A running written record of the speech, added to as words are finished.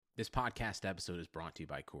This podcast episode is brought to you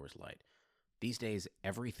by Coors Light. These days,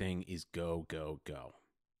 everything is go, go, go.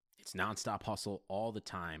 It's nonstop hustle all the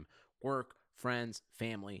time. Work, friends,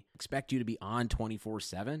 family expect you to be on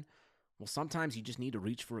 24/7. Well, sometimes you just need to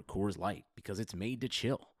reach for a Coors Light because it's made to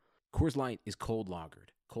chill. Coors Light is cold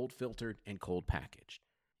lagered, cold filtered, and cold packaged.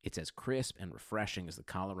 It's as crisp and refreshing as the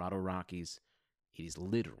Colorado Rockies. It is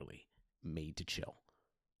literally made to chill.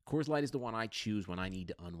 Coors Light is the one I choose when I need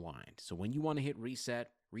to unwind. So when you want to hit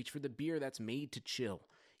reset, reach for the beer that's made to chill.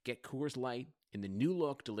 Get Coors Light in the new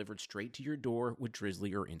look delivered straight to your door with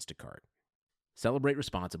Drizzly or Instacart. Celebrate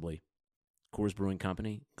responsibly. Coors Brewing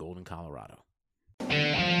Company, Golden, Colorado.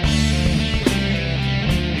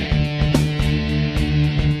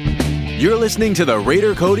 You're listening to the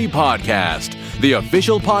Raider Cody Podcast, the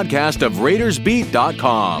official podcast of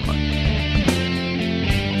RaidersBeat.com.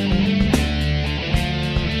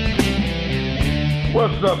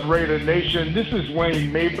 What's up, Raider Nation? This is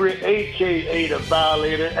Wayne Mabry, a.k.a. The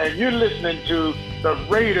Violator, and you're listening to the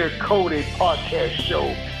Raider Cody Podcast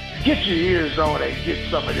Show. Get your ears on and get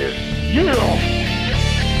some of this. Yeah!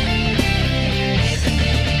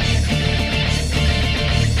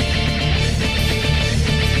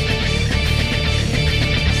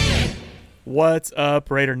 What's up,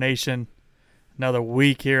 Raider Nation? Another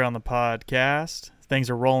week here on the podcast. Things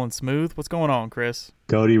are rolling smooth. What's going on, Chris?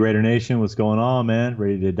 Cody, Raider Nation, what's going on, man?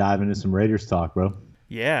 Ready to dive into some Raiders talk, bro?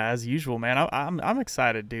 Yeah, as usual, man. I'm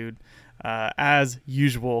excited, dude. As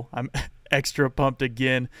usual, I'm extra pumped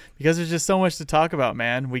again because there's just so much to talk about,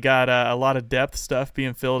 man. We got a lot of depth stuff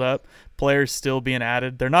being filled up, players still being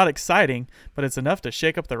added. They're not exciting, but it's enough to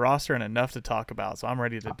shake up the roster and enough to talk about. So I'm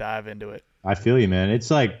ready to dive into it. I feel you, man. It's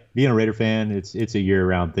like being a Raider fan. It's a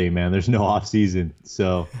year-round thing, man. There's no off season,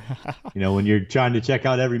 so when you're trying to check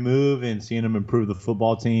out every move and seeing them improve the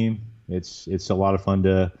football team, it's a lot of fun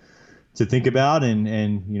to think about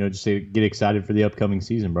and just to get excited for the upcoming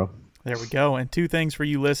season, bro. There we go. And two things for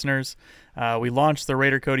you listeners. We launched the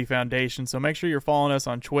Raider Cody Foundation, so make sure you're following us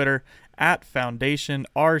on Twitter at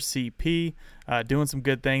FoundationRCP. Doing some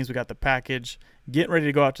good things. We got the package. Getting ready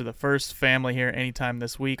to go out to the first family here anytime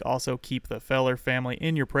this week. Also, keep the Feller family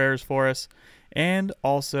in your prayers for us. And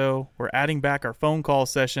also, we're adding back our phone call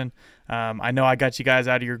session. I know I got you guys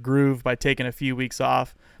out of your groove by taking a few weeks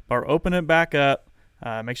off, but we're opening it back up.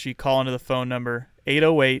 Make sure you call into the phone number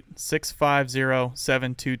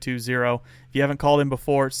 808-650-7220. If you haven't called in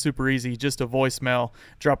before, it's super easy. Just a voicemail.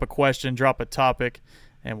 Drop a question, drop a topic,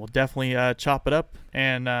 and we'll definitely chop it up.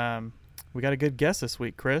 And we got a good guest this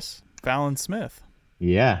week, Chris. Fallon Smith.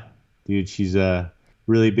 Yeah, dude, she's a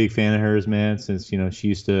really big fan of hers, man, since, she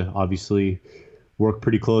used to obviously work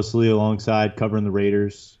pretty closely alongside covering the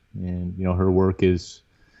Raiders, and, her work is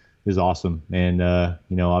awesome. And,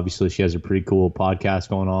 obviously she has a pretty cool podcast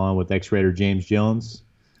going on with ex-Raider James Jones.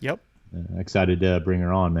 Yep. Excited to bring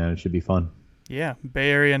her on, man. It should be fun. Yeah, Bay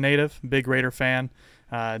Area native, big Raider fan.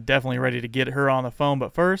 Definitely ready to get her on the phone.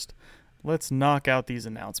 But first, let's knock out these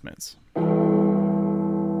announcements.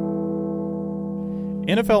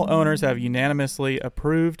 NFL owners have unanimously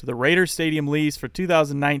approved the Raiders Stadium lease for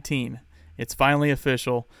 2019. It's finally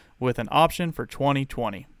official with an option for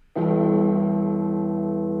 2020.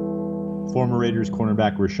 Former Raiders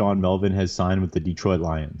cornerback Rashawn Melvin has signed with the Detroit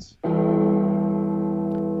Lions.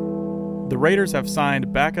 The Raiders have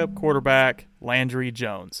signed backup quarterback Landry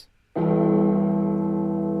Jones.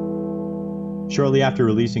 Shortly after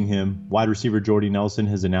releasing him, wide receiver Jordy Nelson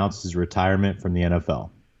has announced his retirement from the NFL.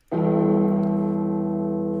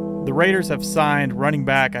 The Raiders have signed running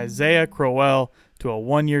back Isaiah Crowell to a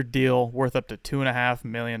one-year deal worth up to $2.5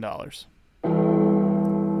 million.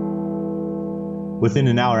 Within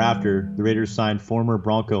an hour after, the Raiders signed former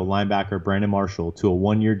Bronco linebacker Brandon Marshall to a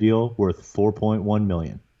one-year deal worth $4.1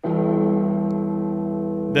 million.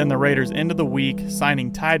 Then the Raiders ended the week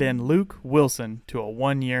signing tight end Luke Wilson to a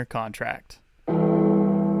one-year contract.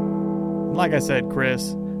 Like I said,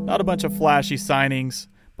 Chris, not a bunch of flashy signings,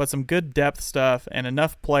 but some good depth stuff and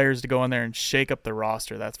enough players to go in there and shake up the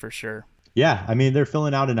roster, that's for sure. Yeah, I mean, they're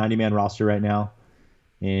filling out a 90-man roster right now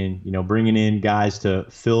and, bringing in guys to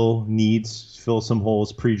fill needs, fill some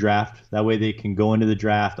holes pre-draft. That way they can go into the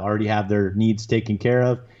draft, already have their needs taken care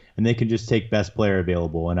of, and they can just take best player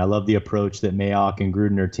available. And I love the approach that Mayock and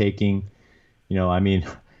Gruden are taking.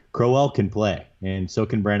 Crowell can play, and so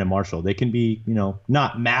can Brandon Marshall. They can be,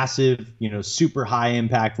 not massive, super high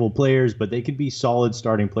impactful players, but they could be solid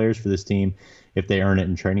starting players for this team if they earn it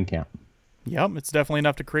in training camp. Yep, it's definitely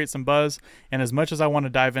enough to create some buzz. And as much as I want to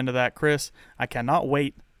dive into that, Chris, I cannot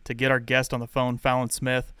wait to get our guest on the phone, Fallon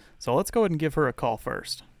Smith. So let's go ahead and give her a call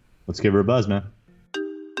first. Let's give her a buzz, man.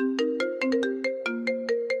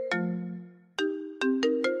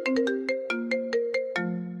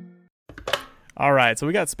 All right, so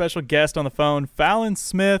we got special guest on the phone, Fallon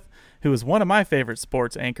Smith, who is one of my favorite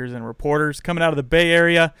sports anchors and reporters coming out of the Bay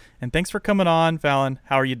Area. And thanks for coming on, Fallon.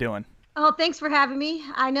 How are you doing? Oh, thanks for having me.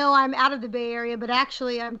 I know I'm out of the Bay Area, but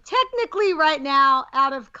actually I'm technically right now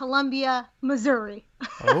out of Columbia, Missouri.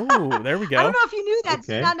 Oh, there we go. I don't know if you knew that.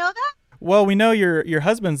 Okay. Did you not know that? Well, we know your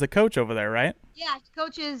husband's the coach over there, right? Yeah, he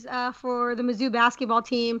coaches for the Mizzou basketball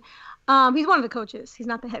team. He's one of the coaches. He's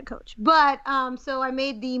not the head coach. But so I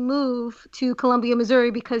made the move to Columbia,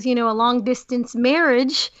 Missouri because, a long distance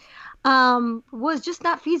marriage was just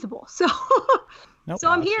not feasible. So Nope. so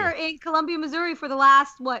I'm here in Columbia, Missouri for the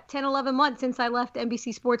last, 10, 11 months since I left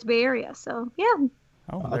NBC Sports Bay Area. So, yeah.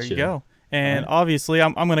 Oh, there you Gotcha. go. And obviously,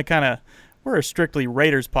 I'm going to we're a strictly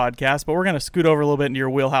Raiders podcast, but we're going to scoot over a little bit into your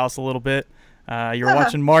wheelhouse a little bit. You're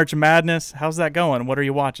watching March Madness. How's that going? What are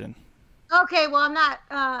you watching? Okay, well, I'm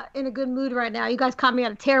not in a good mood right now. You guys caught me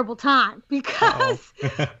at a terrible time because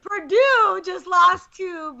Purdue just lost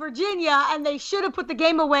to Virginia, and they should have put the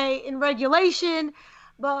game away in regulation.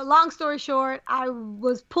 But long story short, I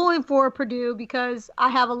was pulling for Purdue because I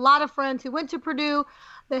have a lot of friends who went to Purdue.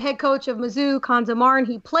 The head coach of Mizzou, Kanza Martin,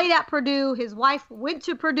 he played at Purdue. His wife went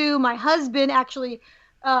to Purdue. My husband actually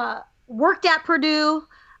worked at Purdue.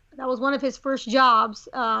 That was one of his first jobs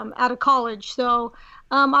out of college. So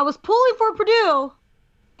I was pulling for Purdue,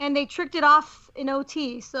 and they tricked it off in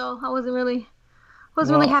OT. So I wasn't really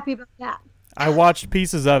happy about that. I watched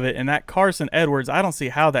pieces of it, and that Carson Edwards, I don't see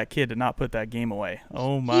how that kid did not put that game away.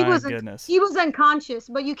 Oh, my goodness. He was unconscious,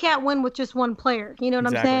 but you can't win with just one player. You know what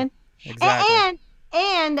I'm saying? Exactly.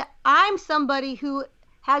 And I'm somebody who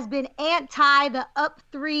has been anti the up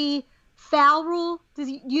 3 foul rule.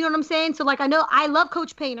 You know what I'm saying? So, I know I love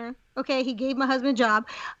Coach Painter. Okay, he gave my husband a job.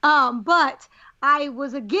 But I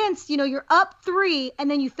was against, you're up 3,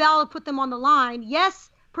 and then you foul and put them on the line. Yes,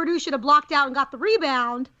 Purdue should have blocked out and got the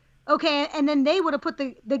rebound. Okay, and then they would have put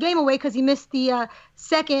the game away because he missed the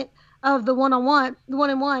second of the one-on-one, the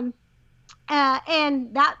 1-and-1.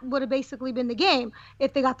 And that would have basically been the game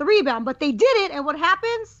if they got the rebound. But they did it, and what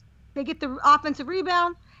happens? They get the offensive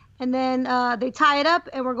rebound, and then they tie it up,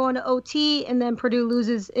 and we're going to OT, and then Purdue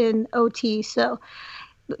loses in OT. So,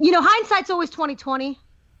 hindsight's always 20/20.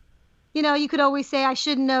 You could always say I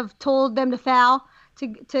shouldn't have told them to foul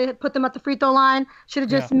to put them at the free throw line. Should have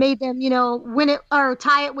just made them, win it or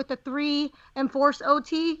tie it with the 3 and force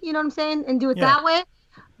OT. You know what I'm saying? And do it that way.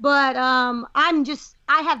 But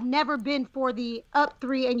I have never been for the up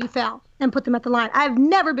 3 and you foul and put them at the line. I've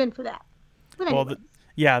never been for that. But anyway. Well,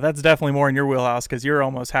 that's definitely more in your wheelhouse because you're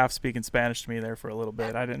almost half speaking Spanish to me there for a little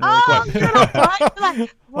bit. I didn't really quite. You're not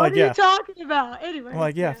right. What are you talking about?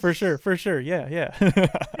 Anyway. For sure. Yeah. Okay,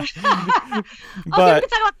 we can talk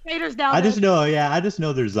about the Raiders now. I just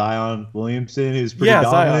know there's Zion Williamson who's pretty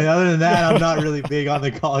dominant. Zion. Other than that, I'm not really big on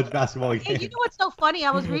the college basketball game. Hey, you know what's so funny?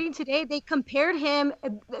 I was reading today, they compared him,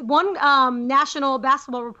 one national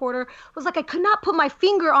basketball reporter was like, I could not put my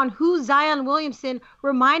finger on who Zion Williamson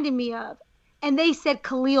reminded me of. And they said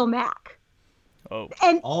Khalil Mack. Oh.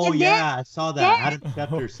 And Yeah, I saw that. Adam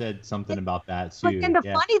Schefter said something about that too. But then the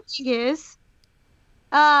funny thing is,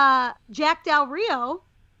 Jack Del Rio,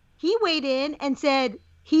 he weighed in and said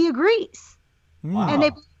he agrees. Wow.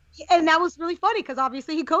 And that was really funny because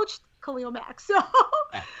obviously he coached Khalil Mack.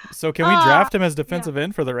 So can we draft him as defensive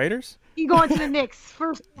end for the Raiders? He's going to the Knicks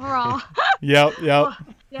first overall. Yep.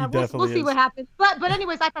 Yeah, we'll see what happens. But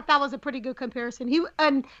anyways, I thought that was a pretty good comparison.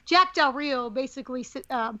 And Jack Del Rio basically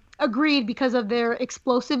agreed because of their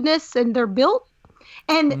explosiveness and their build.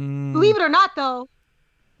 And believe it or not, though,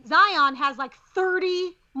 Zion has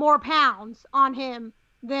 30 more pounds on him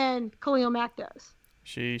than Khalil Mack does.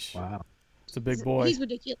 Sheesh. Wow. It's a big boy. He's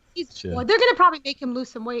ridiculous. They're going to probably make him lose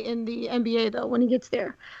some weight in the NBA, though, when he gets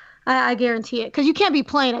there. I guarantee it. Because you can't be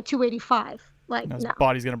playing at 285. His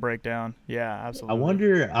body's gonna break down. Yeah,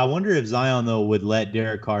 absolutely. I wonder if Zion though would let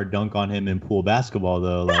Derek Carr dunk on him in pool basketball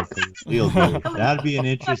though, Khalil did. That'd be an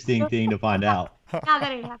interesting thing to find out. No, that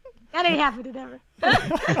ain't happening. That ain't happening ever.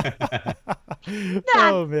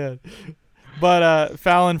 Oh man. But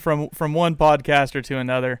Fallon, from one podcaster to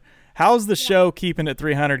another, how's the show keeping it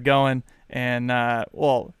 300 going? And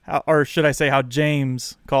or should I say how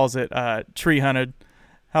James calls it, Tree Hunted?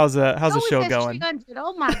 How's the show going? 300.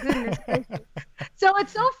 Oh my goodness gracious. So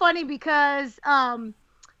it's so funny because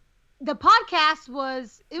the podcast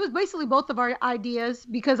was basically both of our ideas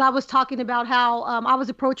because I was talking about how I was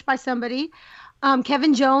approached by somebody,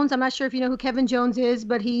 Kevin Jones. I'm not sure if you know who Kevin Jones is,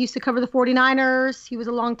 but he used to cover the 49ers. He was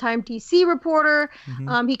a longtime DC reporter.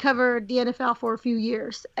 Mm-hmm. He covered the NFL for a few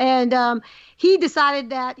years. And he decided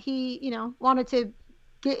that he, wanted to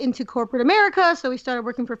get into corporate America. So he started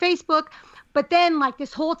working for Facebook. But then like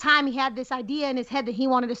this whole time he had this idea in his head that he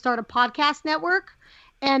wanted to start a podcast network.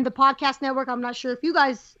 And the podcast network, I'm not sure if you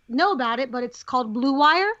guys know about it, but it's called Blue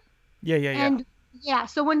Wire. Yeah. And yeah,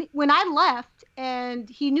 so when I left and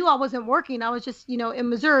he knew I wasn't working, I was just, in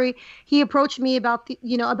Missouri, he approached me about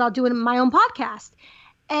about doing my own podcast.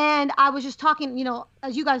 And I was just talking,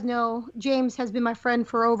 as you guys know, James has been my friend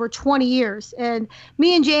for over 20 years. And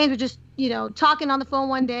me and James were just, talking on the phone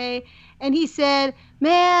one day. And he said,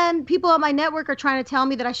 man, people on my network are trying to tell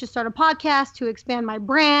me that I should start a podcast to expand my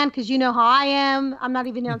brand because you know how I am. I'm not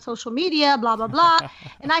even on social media, blah, blah, blah.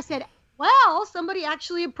 And I said, well, somebody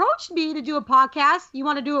actually approached me to do a podcast. You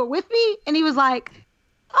want to do it with me? And he was like,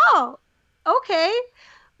 oh, okay.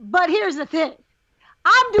 But here's the thing.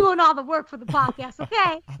 I'm doing all the work for the podcast,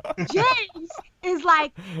 okay? James is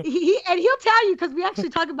like, he'll tell you because we actually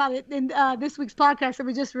talked about it in this week's podcast that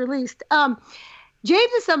we just released.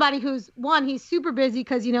 James is somebody he's super busy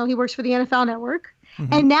because, he works for the NFL Network.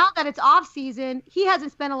 Mm-hmm. And now that it's off season, he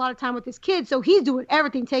hasn't spent a lot of time with his kids. So he's doing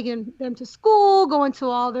everything, taking them to school, going to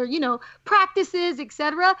all their, practices,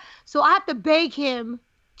 etc. So I have to beg him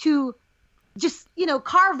to just,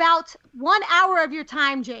 carve out 1 hour of your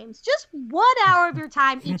time, James, just 1 hour of your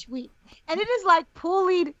time each week. And it is like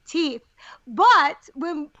pulling teeth. But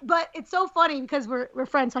it's so funny because we're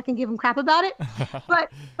friends, so I can give him crap about it. But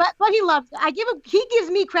he loves it. He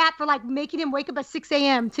gives me crap for like making him wake up at 6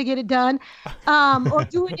 a.m. to get it done, or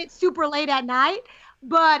doing it super late at night.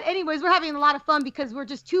 But anyways, we're having a lot of fun because we're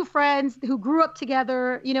just two friends who grew up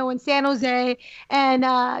together, in San Jose.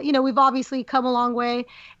 And, we've obviously come a long way.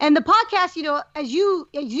 And the podcast, as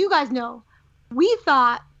you guys know, we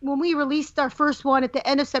thought when we released our first one at the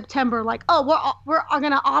end of September, like, oh, we're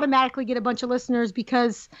going to automatically get a bunch of listeners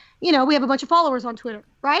because, we have a bunch of followers on Twitter,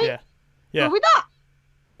 right? Yeah. But we thought.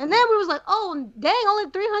 And then we was like, oh, dang, only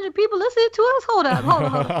 300 people listening to us? Hold on.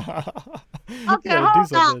 Okay,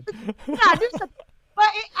 hold on. Yeah, do something. But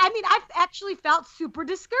I've actually felt super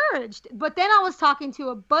discouraged. But then I was talking to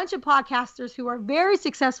a bunch of podcasters who are very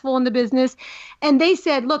successful in the business, and they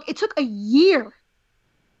said, look, it took a year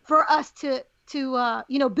for us to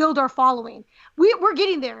build our following. We're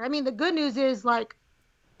getting there. The good news is like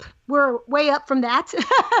we're way up from that,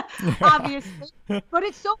 obviously. But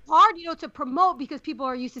it's so hard, to promote because people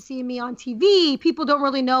are used to seeing me on TV. People don't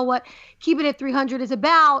really know what Keeping It 300 is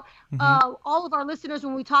about. Mm-hmm. All of our listeners,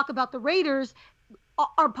 when we talk about the Raiders,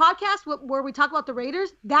 our podcast where we talk about the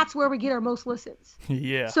Raiders, that's where we get our most listens.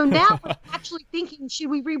 Yeah. So now we're actually thinking, should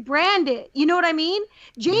we rebrand it? You know what I mean?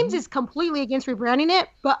 James is completely against rebranding it,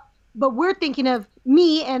 but we're thinking of,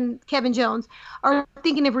 me and Kevin Jones are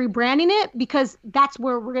thinking of rebranding it because that's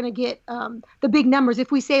where we're going to get the big numbers.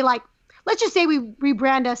 If we say like, let's just say we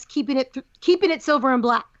rebrand us, keeping it silver and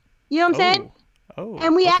black. You know what I'm saying? Oh,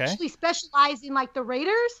 and we okay. actually specialize in like the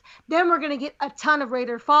Raiders, then we're going to get a ton of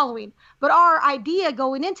Raider following. But our idea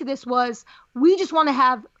going into this was we just want to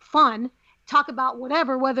have fun, talk about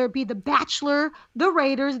whatever, whether it be The Bachelor, the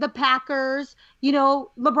Raiders, the Packers,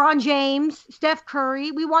 LeBron James, Steph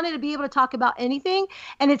Curry. We wanted to be able to talk about anything.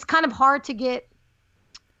 And it's kind of hard to get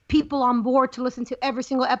people on board to listen to every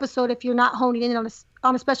single episode if you're not honing in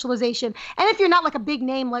on a specialization. And if you're not like a big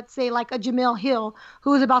name, let's say like a Jamel Hill,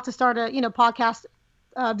 who is about to start a podcast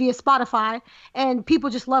via Spotify, and people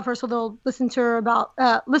just love her, so they'll listen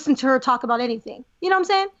to her talk about anything. You know what I'm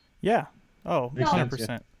saying? Yeah. Oh,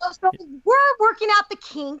 100%. So we're working out the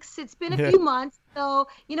kinks. It's been a few months, so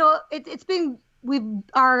it's been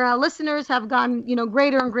our listeners have gone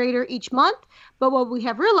greater and greater each month. But what we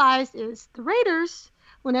have realized is the Raiders,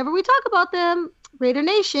 whenever we talk about them, Raider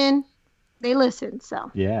Nation, they listen. So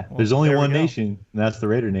yeah, there's only one nation, and that's the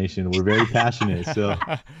Raider Nation. We're very passionate. So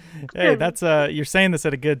hey, that's you're saying this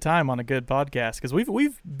at a good time on a good podcast because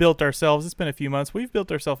we've built ourselves. It's been a few months. We've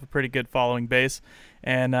built ourselves a pretty good following base,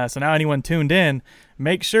 and so now anyone tuned in,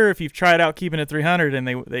 make sure if you've tried out Keeping It 300 and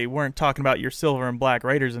they weren't talking about your silver and black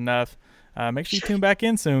Raiders enough, make sure you tune back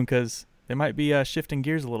in soon because they might be shifting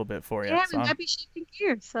gears a little bit for you. Yeah, they might be shifting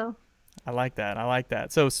gears. So I like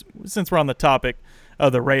that. So since we're on the topic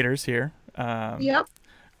of the Raiders here. Yep.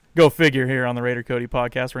 Go figure here on the Raider Cody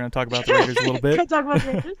podcast. We're going to talk about the Raiders a little bit. Talk about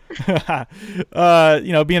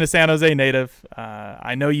Raiders. Being a San Jose native,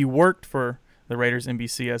 I know you worked for the Raiders in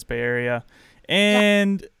BCS Bay Area.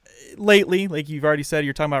 And lately, like you've already said,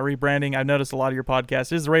 you're talking about rebranding. I've noticed a lot of your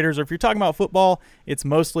podcast is the Raiders. Or if you're talking about football, it's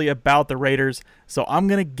mostly about the Raiders. So I'm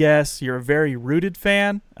going to guess you're a very rooted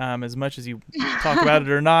fan, as much as you talk about it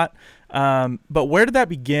or not. But where did that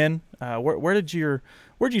begin? Where did you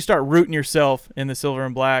start rooting yourself in the silver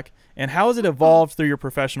and black, and how has it evolved through your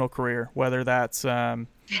professional career? Whether that's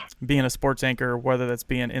being a sports anchor, whether that's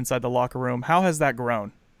being inside the locker room, how has that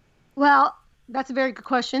grown? Well, that's a very good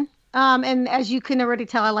question. And as you can already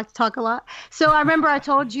tell, I like to talk a lot. So I remember I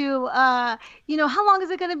told you, how long is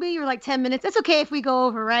it going to be? You're like 10 minutes. It's okay if we go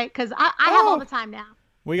over, right? Because I have all the time now.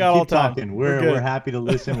 We got all time. Talking. We're happy to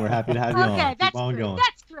listen. We're happy to have you on. Okay, Keep on going.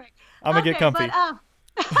 That's great. I'm going to get comfy.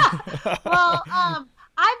 Well,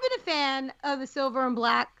 I've been a fan of the silver and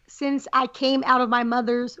black since I came out of my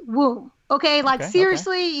mother's womb. Okay,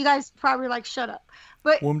 seriously, you guys probably like, shut up.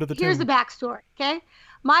 But here's the backstory, okay?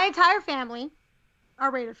 My entire family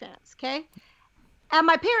are Raider fans, okay? At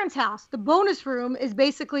my parents' house, the bonus room is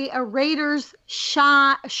basically a Raiders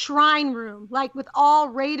shrine room, like with all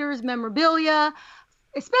Raiders memorabilia,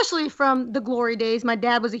 especially from the glory days. My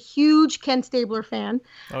dad was a huge Ken Stabler fan.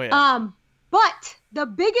 Oh, yeah. But the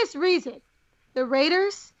biggest reason the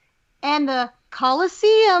Raiders and the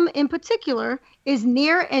Coliseum in particular is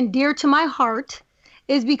near and dear to my heart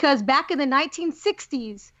is because back in the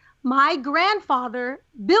 1960s, my grandfather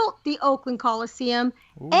built the Oakland Coliseum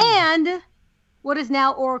and what is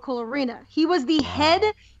now Oracle Arena. He was the head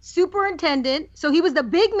superintendent, so he was the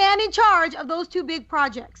big man in charge of those two big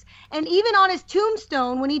projects. And even on his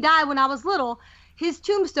tombstone, when he died when I was little, his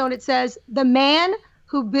tombstone, it says, the man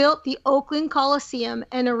who built the Oakland Coliseum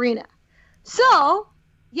and Arena. So,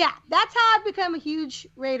 yeah, that's how I've become a huge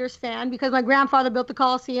Raiders fan, because my grandfather built the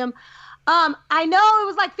Coliseum. I know it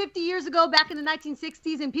was like 50 years ago, back in the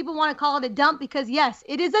 1960s, and people want to call it a dump because, yes,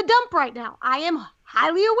 it is a dump right now. I am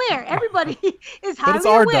highly aware. Everybody is highly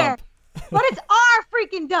aware. But it's our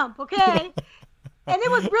freaking dump, okay? And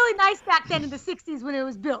it was really nice back then in the 60s when it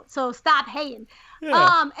was built, so stop hating.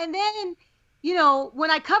 Yeah. And then,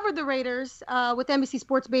 when I covered the Raiders with NBC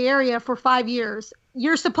Sports Bay Area for 5 years,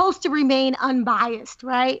 you're supposed to remain unbiased,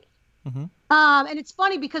 right? Mm-hmm. And it's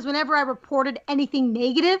funny because whenever I reported anything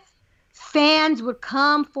negative, fans would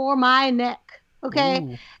come for my neck, okay?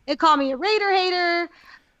 Ooh. They call me a Raider hater,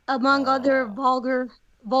 among other vulgar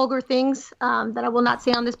things that I will not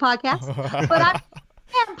say on this podcast. But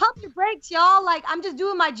pump your brakes, y'all. Like, I'm just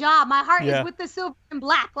doing my job. My heart is with the silver and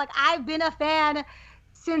black. Like, I've been a fan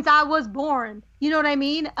since I was born. You know what I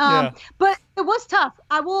mean? But it was tough.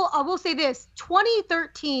 I will say this.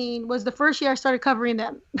 2013 was the first year I started covering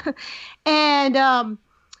them. And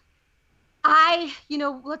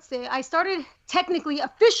let's say I started technically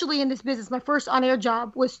officially in this business. My first on-air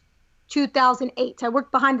job was 2008. I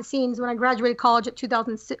worked behind the scenes when I graduated college in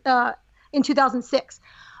 2006.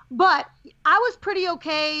 But I was pretty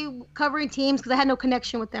okay covering teams because I had no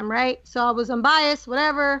connection with them, right? So I was unbiased,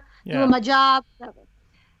 whatever, doing my job, whatever.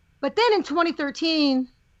 But then in 2013,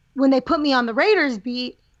 when they put me on the Raiders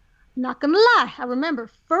beat, I'm not going to lie, I remember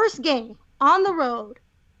first game on the road,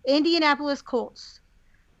 Indianapolis Colts.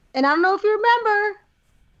 And I don't know if you remember,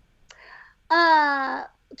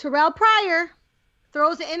 Terrell Pryor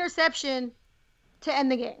throws an interception to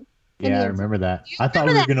end the game. Yeah, I remember that. I thought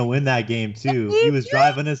we were going to win that game too. He was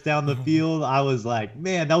driving us down the field. I was like,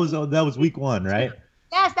 man, that was week 1, right?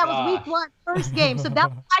 Yes, that was week 1, first game. So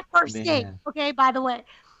that was my first game. Okay, by the way.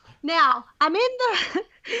 Now, I'm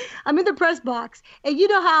in the press box, and you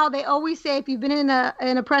know how they always say if you've been in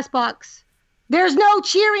a press box, there's no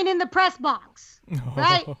cheering in the press box,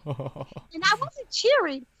 right? And I wasn't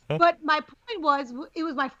cheering, but my point was it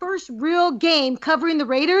was my first real game covering the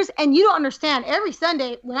Raiders, and you don't understand. Every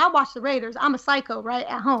Sunday when I watch the Raiders, I'm a psycho, right,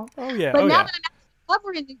 at home. Oh yeah. But now that I'm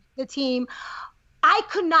covering the team, I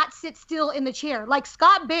could not sit still in the chair. Like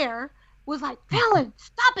Scott Bair was like, Fallon,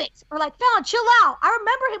 stop it. Or like, Fallon, chill out. I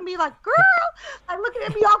remember him being like, girl, like looking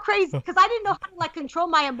at me all crazy because I didn't know how to like control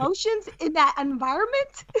my emotions in that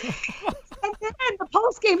environment. And then the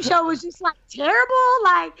post-game show was just like terrible.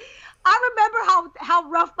 Like, I remember how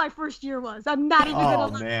rough my first year was. I'm not even going to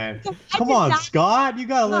lie. Oh, man. Come on, Scott. You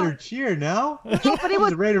got to let her cheer now. No, but it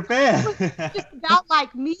was a Raider fan. It was just about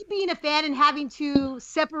like me being a fan and having to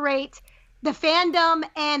separate the fandom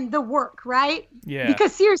and the work, right? Yeah.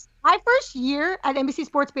 Because seriously, my first year at NBC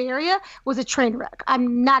Sports Bay Area was a train wreck.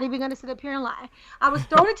 I'm not even going to sit up here and lie. I was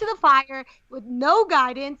thrown into the fire with no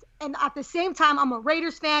guidance, and at the same time, I'm a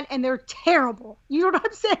Raiders fan, and they're terrible. You know what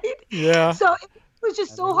I'm saying? Yeah. So it was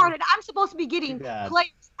just so hard, and I'm supposed to be getting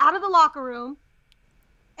players out of the locker room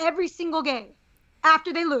every single game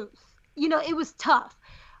after they lose. You know, it was tough.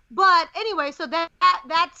 But anyway, so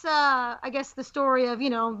that's I guess the story of,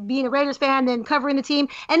 being a Raiders fan and covering the team.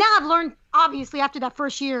 And now I've learned, obviously, after that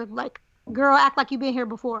first year, like girl, act like you've been here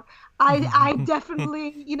before. I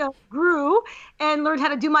definitely, grew and learned how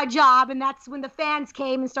to do my job. And that's when the fans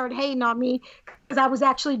came and started hating on me because I was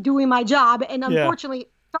actually doing my job. And unfortunately,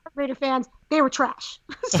 Raider fans, they were trash.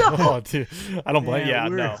 So, dude, I don't blame. Yeah,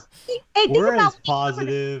 no. We're as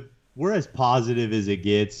positive. We're as positive as it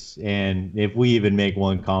gets. And if we even make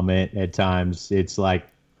one comment at times, it's like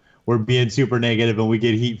we're being super negative and we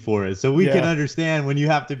get heat for it. So we can understand when you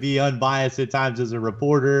have to be unbiased at times as a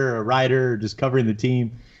reporter, a writer, or just covering the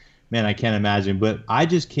team. Man, I can't imagine. But I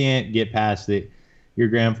just can't get past it. Your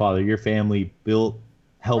grandfather, your family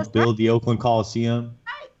helped build the Oakland Coliseum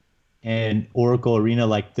and Oracle Arena.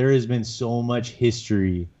 Like, there has been so much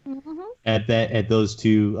history at those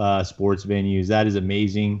two sports venues. That is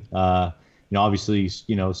amazing. Obviously,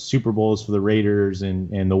 Super Bowls for the Raiders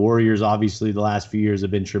and the Warriors, obviously, the last few years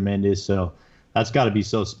have been tremendous. So that's got to be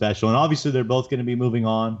so special. And obviously, they're both going to be moving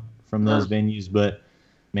on from those venues. But,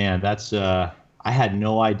 man, that's I had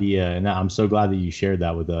no idea. And I'm so glad that you shared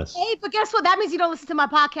that with us. Hey, but guess what? That means you don't listen to my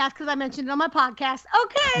podcast because I mentioned it on my podcast.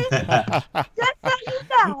 Okay. Just so you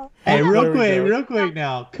know. Hey, real quick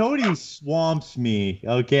now. Cody swamps me.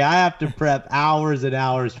 Okay, I have to prep hours and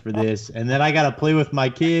hours for this, and then I got to play with my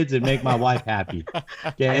kids and make my wife happy.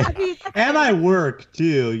 Okay, and I work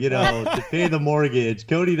too, to pay the mortgage.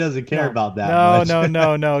 Cody doesn't care about that much.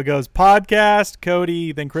 No. It goes podcast,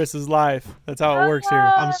 Cody, then Chris's life. That's how it works here.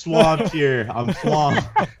 I'm swamped here. I'm swamped.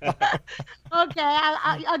 Okay,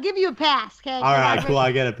 I'll give you a pass. Okay. All right, cool.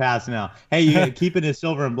 I get a pass now. Hey, you keeping it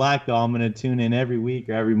silver and black though. I'm gonna tune in every week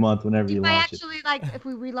or every month whenever you launch it. If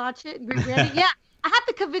we relaunch it, yeah. I have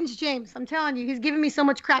to convince James. I'm telling you, he's giving me so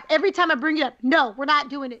much crap every time I bring it up. No, we're not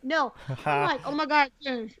doing it. No. I'm like, oh my God,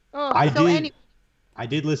 James. Oh, I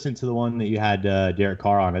did listen to the one that you had Derek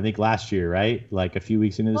Carr on. I think last year, right? Like a few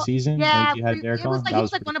weeks into the season. Yeah, I think you had Derek on. He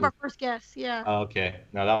was like one of our first guests. Yeah. Oh, okay.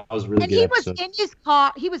 No, that was really good. And he was in his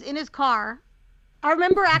car. He was in his car. I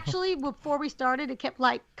remember actually before we started, it kept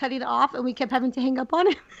like cutting off, and we kept having to hang up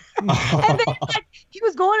on him. And then he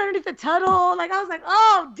was going underneath the tunnel. Like I was like,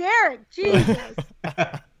 "Oh, Derek, Jesus!" So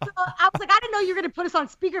I was like, "I didn't know you were gonna put us on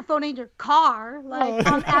speakerphone in your car, like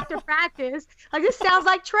after practice. Like this sounds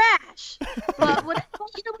like trash." But what's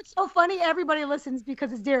so funny? Everybody listens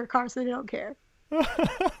because it's Derek Carr, so they don't care.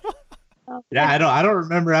 Yeah, I don't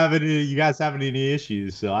remember you guys having any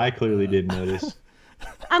issues, so I clearly didn't notice.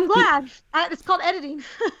 I'm glad. It's called editing.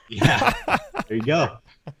 Yeah, there you go.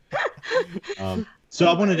 So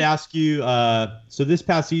I wanted to ask you, so this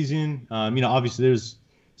past season, obviously there's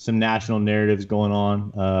some national narratives going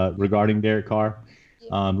on regarding Derek Carr.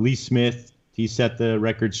 Lee Smith, he set the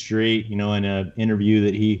record straight, in an interview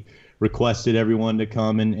that he requested everyone to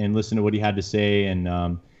come and listen to what he had to say.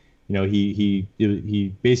 And, he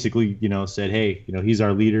basically, said, hey, he's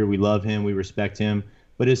our leader. We love him. We respect him.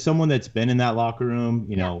 But as someone that's been in that locker room,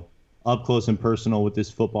 up close and personal with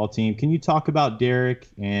this football team, can you talk about Derek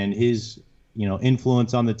and his,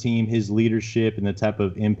 influence on the team, his leadership, and the type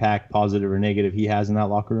of impact, positive or negative, he has in that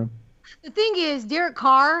locker room? The thing is, Derek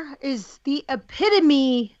Carr is the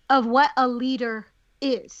epitome of what a leader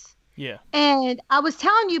is. Yeah. And I was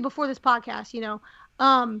telling you before this podcast, you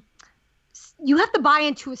have to buy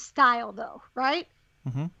into his style, though, right?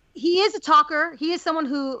 Mm-hmm. He is a talker. He is someone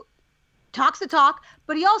who talks the talk,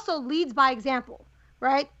 but he also leads by example,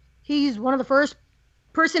 right? He's one of the first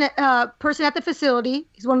person at the facility.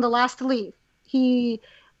 He's one of the last to leave. He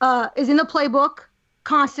is in the playbook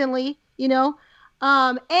constantly, and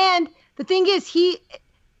the thing is,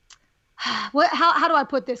 how do I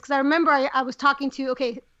put this? Because I remember I was talking to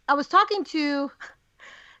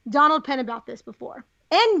Donald Penn about this before,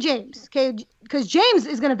 and James, okay, because James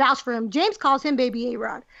is going to vouch for him. James calls him Baby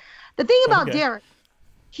A-Rod. The thing about Derek,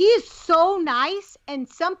 he is so nice, and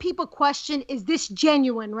some people question, is this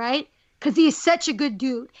genuine, right? Because he is such a good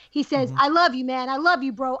dude. He says, I love you, man. I love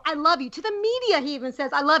you, bro. I love you. To the media, he even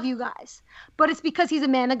says, I love you guys. But it's because he's a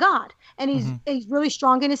man of God, and he's really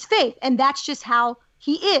strong in his faith, and that's just how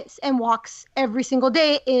he is and walks every single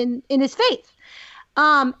day in his faith.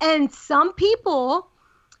 And some people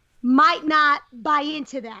might not buy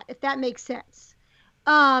into that, if that makes sense.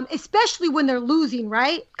 Especially when they're losing,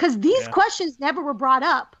 right? Because these questions never were brought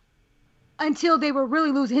up until they were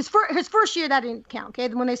really losing. His first year, that didn't count, okay?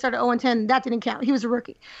 When they started 0-10, that didn't count. He was a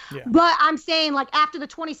rookie. Yeah. But I'm saying, like, after the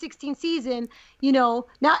 2016 season, now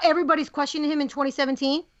everybody's questioning him in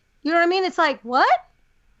 2017. You know what I mean? It's like, what?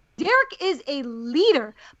 Derek is a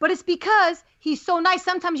leader, but it's because he's so nice.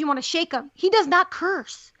 Sometimes you want to shake him. He does not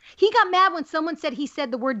curse. He got mad when someone said he said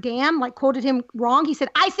the word damn, like quoted him wrong. He said,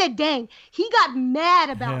 I said dang. He got mad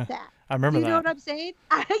about that. I remember that. You know what I'm saying?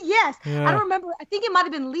 Yes. Yeah. I don't remember. I think it might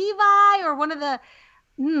have been Levi or one of the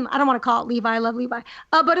I don't want to call it Levi. I love Levi.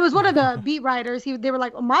 But it was one of the beat writers. They were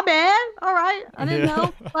like, oh, my bad. All right. I didn't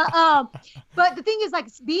know. But the thing is, like,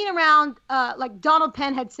 being around, like Donald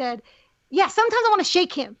Penn had said, yeah, sometimes I want to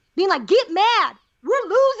shake him. Being like, get mad. We're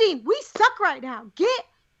losing. We suck right now. Get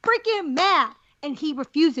freaking mad. And he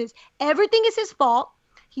refuses. Everything is his fault.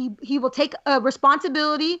 He will take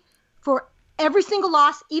responsibility for every single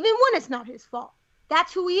loss, even when it's not his fault.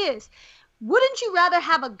 That's who he is. Wouldn't you rather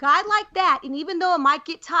have a guy like that? And even though it might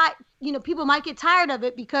get tired, people might get tired of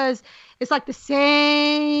it because it's like the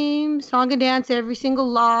same song and dance every single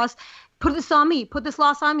loss. Put this on me. Put this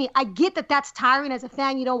loss on me. I get that that's tiring as a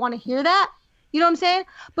fan. You don't want to hear that. You know what I'm saying?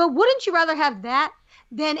 But wouldn't you rather have that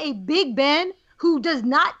than a Big Ben who does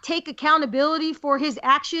not take accountability for his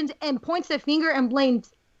actions and points the finger and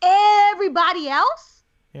blames everybody else?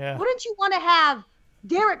 Yeah. Wouldn't you want to have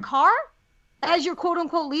Derek Carr as your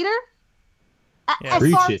quote-unquote leader? Yeah.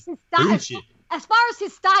 As far as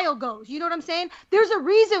his style goes, you know what I'm saying? There's a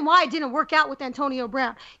reason why it didn't work out with Antonio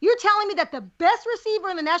Brown. You're telling me that the best receiver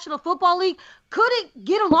in the National Football League couldn't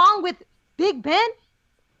get along with Big Ben?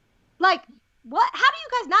 Like, what? How do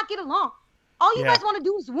you guys not get along? All you guys want to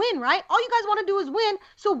do is win, right? All you guys want to do is win.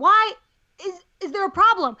 So why is there a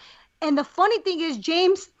problem? And the funny thing is,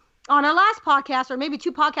 James, on our last podcast, or maybe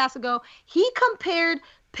 2 podcasts ago, he compared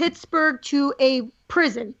Pittsburgh to a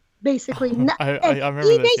prison. Basically, I remember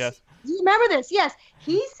this. Yes. Do you remember this? Yes.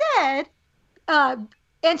 He said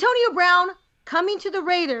Antonio Brown coming to the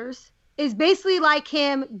Raiders is basically like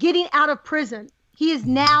him getting out of prison. He is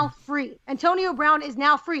now free. Antonio Brown is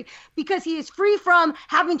now free because he is free from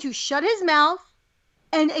having to shut his mouth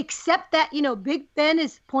and accept that, Big Ben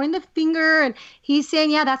is pointing the finger and he's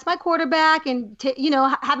saying, yeah, that's my quarterback, and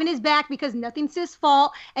having his back because nothing's his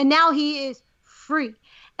fault. And now he is free.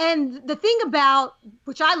 And the thing about,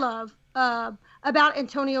 which I love, about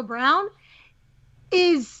Antonio Brown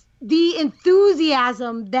is the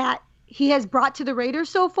enthusiasm that he has brought to the Raiders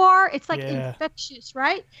so far. It's like infectious,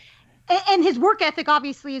 right? And his work ethic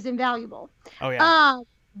obviously is invaluable. Oh, yeah.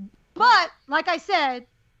 But like I said,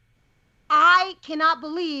 I cannot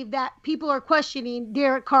believe that people are questioning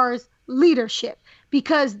Derek Carr's leadership,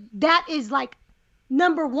 because that is like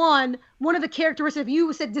number one of the characteristics. If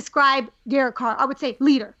you said describe Derek Carr, I would say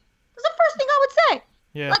leader. That's the first thing I would say.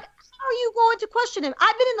 Yeah. Like, how are you going to question him?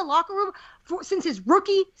 I've been in the locker room since his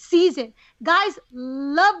rookie season. Guys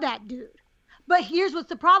love that dude. But here's what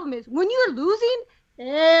the problem is. When you're losing,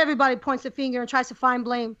 everybody points the finger and tries to find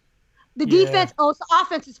blame. The defense, it's the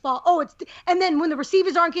offense's fault. And then when the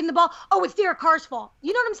receivers aren't getting the ball, it's Derek Carr's fault.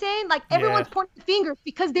 You know what I'm saying? Like, everyone's pointing the finger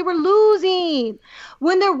because they were losing.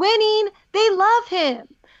 When they're winning, they love him.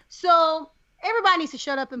 So everybody needs to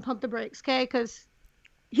shut up and pump the brakes, okay? Because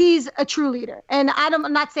he's a true leader. And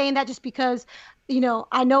I'm not saying that just because,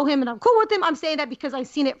 I know him and I'm cool with him. I'm saying that because I've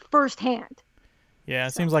seen it firsthand. Yeah,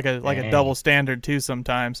 it seems like a double standard too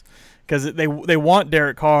sometimes, because they want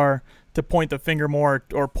Derek Carr to point the finger more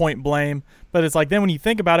or point blame, but it's like, then when you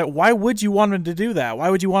think about it, why would you want him to do that? Why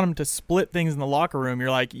would you want him to split things in the locker room?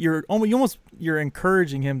 You're like, you're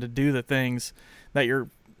encouraging him to do the things that you're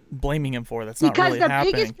blaming him for. That's not really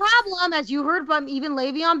happening. Because the biggest problem, as you heard from even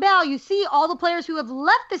Le'Veon Bell, you see all the players who have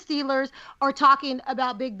left the Steelers are talking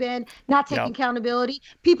about Big Ben not taking accountability.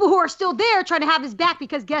 People who are still there trying to have his back,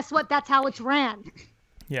 because guess what? That's how it's ran.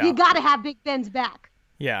 Yeah. You got to have Big Ben's back.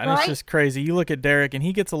 Yeah, and It's just crazy. You look at Derek, and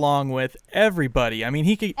he gets along with everybody. I mean,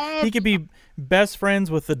 he could be best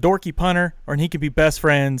friends with the dorky punter, or he could be best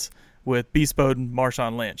friends with Beast Mode and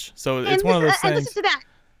Marshawn Lynch. So it's one of those things. And listen to that.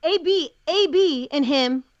 AB and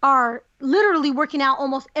him are literally working out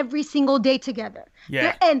almost every single day together.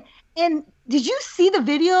 Yeah. And did you see the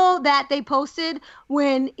video that they posted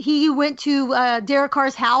when he went to Derek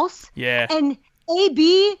Carr's house? Yeah. And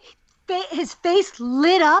AB, his face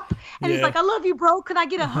lit up, and he's like, "I love you, bro. Could I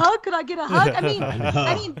get a hug? Could I get a hug?" I mean,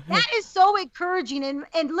 that is so encouraging.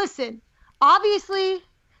 And listen, obviously,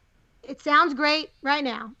 it sounds great right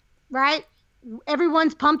now, right?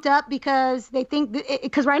 Everyone's pumped up because they think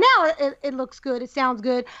because right now it looks good, it sounds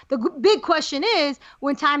good. The big question is,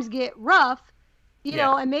 when times get rough, you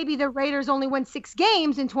know, and maybe the Raiders only win 6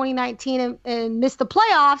 games in 2019 and miss the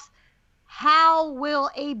playoffs, how will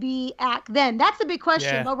AB act then? That's the big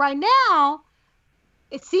question. Yeah. But right now,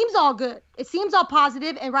 it seems all good. It seems all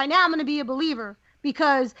positive. And right now I'm going to be a believer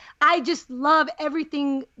because I just love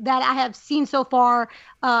everything that I have seen so far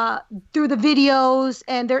through the videos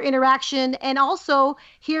and their interaction, and also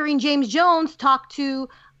hearing James Jones talk to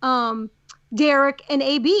Derek and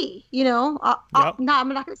AB, you know, I'm not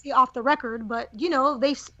going to say off the record, but, you know,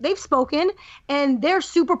 they've spoken and they're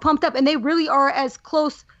super pumped up, and they really are as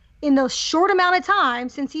close in the short amount of time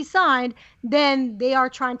since he signed than they are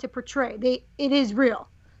trying to portray. It is real.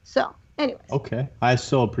 So, anyways. Okay. I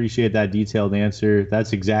so appreciate that detailed answer.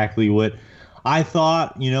 That's exactly what I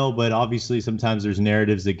thought, but obviously sometimes there's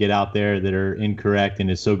narratives that get out there that are incorrect,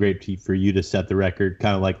 and it's so great for you to set the record,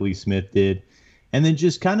 kind of like Lee Smith did. And then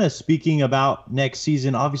just kind of speaking about next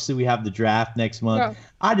season, obviously we have the draft next month. Yeah.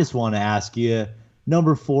 I just want to ask you,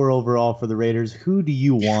 number 4 overall for the Raiders, who do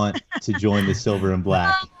you want to join the Silver and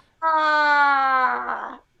Black?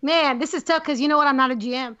 Man, this is tough because you know what? I'm not a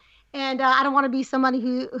GM, and I don't want to be somebody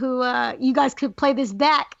who you guys could play this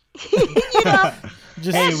back.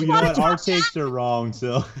 Hey, you know what? Our takes are wrong,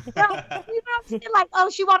 so. Like, oh,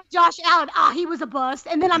 she wanted Josh Allen. He was a bust.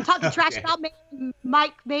 And then I'm talking trash about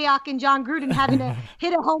Mike Mayock and John Gruden having to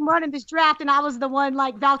hit a home run in this draft, and I was the one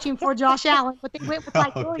like vouching for Josh Allen, but they went with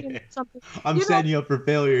like Williams or something. I'm setting you up for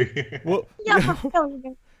failure here. Well, for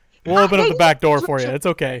failure. We'll open up the back door for you. It's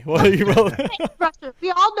okay. Well,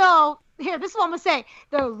 we all know. Here, this is what I'm gonna say.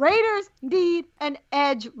 The Raiders need an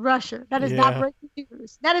edge rusher. That is not breaking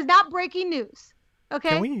news. That is not breaking news.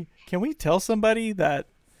 Okay. Can we tell somebody that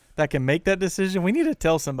can make that decision? We need to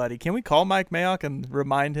tell somebody. Can we call Mike Mayock and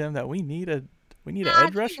remind him that we need an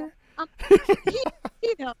edge rusher?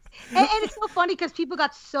 He knows. And it's so funny because people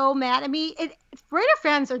got so mad. I mean, Raider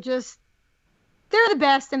fans are just, they're the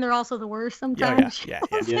best and they're also the worst sometimes. Yeah.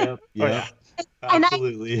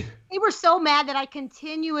 Absolutely. They were so mad that I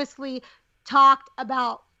continuously talked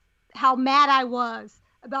about how mad I was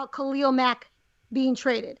about Khalil Mack being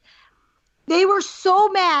traded. They were so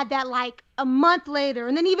mad that like a month later,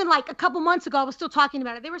 and then even like a couple months ago, I was still talking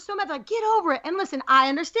about it. They were so mad, like, get over it. And listen, I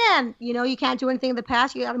understand, you can't do anything in the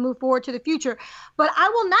past. You got to move forward to the future. But I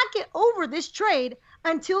will not get over this trade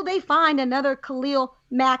until they find another Khalil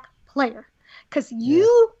Mack player. Because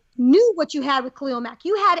you knew what you had with Khalil Mack.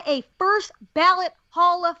 You had a first ballot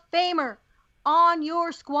Hall of Famer on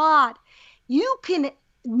your squad. You can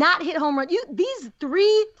not hit home run. These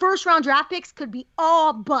 3 first-round draft picks could be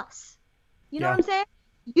all busts. You know what I'm saying?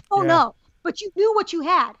 You don't know, but you knew what you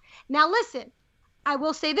had. Now, listen, I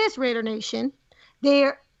will say this, Raider Nation.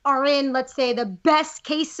 They are in, let's say, the best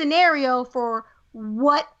case scenario for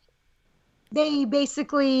what they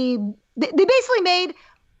basically made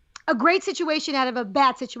a great situation out of a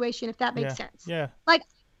bad situation, if that makes sense. Yeah. Like,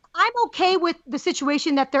 I'm okay with the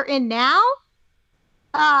situation that they're in now.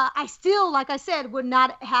 I still, like I said, would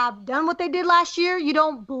not have done what they did last year. You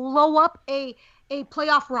don't blow up a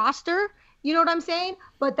playoff roster. You know what I'm saying?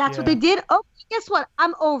 But that's what they did. Oh, guess what?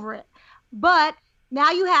 I'm over it. But now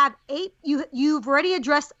you have 8. You've already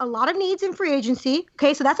addressed a lot of needs in free agency.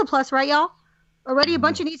 Okay, so that's a plus, right, y'all? Already a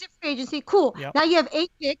bunch of needs in free agency. Cool. Yep. Now you have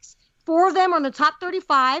 8 picks. 4 of them are in the top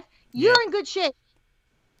 35. You're in good shape.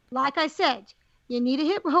 Like I said, you need to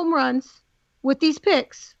hit home runs with these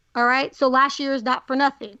picks. All right? So last year is not for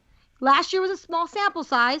nothing. Last year was a small sample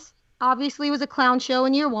size. Obviously, it was a clown show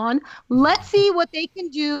in year 1. Let's see what they can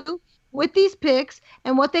do with these picks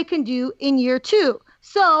and what they can do in year 2.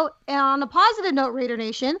 So on a positive note, Raider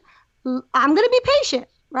Nation, I'm going to be patient,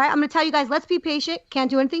 right? I'm going to tell you guys, let's be patient.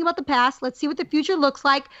 Can't do anything about the past. Let's see what the future looks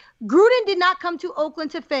like. Gruden did not come to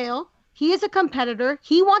Oakland to fail. He is a competitor.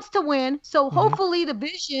 He wants to win. So hopefully the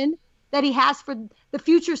vision that he has for the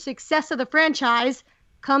future success of the franchise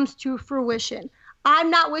comes to fruition.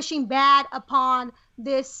 I'm not wishing bad upon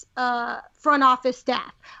this front office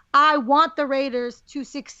staff. I want the Raiders to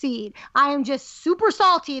succeed. I am just super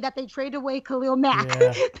salty that they traded away Khalil Mack.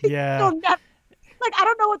 Yeah. Like, I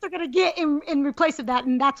don't know what they're going to get in replace of that,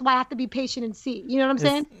 and that's why I have to be patient and see. You know what I'm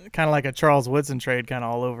saying? Kind of like a Charles Woodson trade kind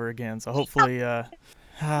of all over again. So hopefully,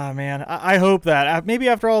 man, I hope that maybe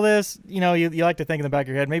after all this, you like to think in the back of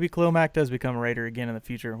your head, maybe Khalil Mack does become a Raider again in the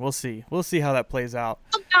future. We'll see. We'll see how that plays out.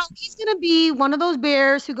 He's going to be one of those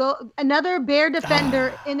Bears another Bear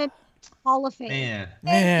defender in the Hall of Fame.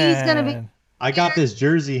 Man. He's going to be. I got this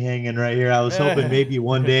jersey hanging right here. I was hoping maybe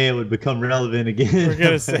one day it would become relevant again. We're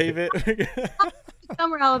going to save it.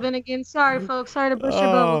 Become relevant again. Sorry, folks. Sorry to burst your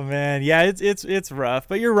bubble. Oh, man. Yeah, it's rough.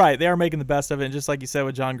 But you're right. They are making the best of it. And just like you said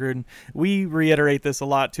with John Gruden, we reiterate this a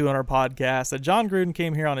lot, too, on our podcast, that John Gruden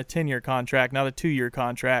came here on a 10-year contract, not a 2-year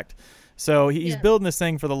contract. So he's building this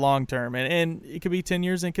thing for the long term. And it could be 10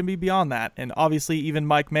 years and it can be beyond that. And obviously, even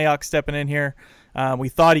Mike Mayock stepping in here, we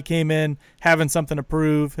thought he came in having something to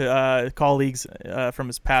prove. Colleagues from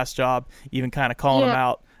his past job even kind of calling him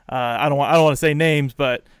out. I don't want to say names,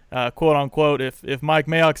 but quote unquote, if Mike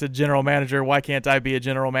Mayock's a general manager, why can't I be a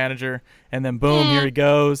general manager? And then boom, here he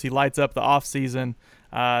goes. He lights up the off season.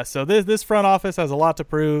 So this front office has a lot to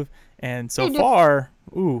prove, and so far,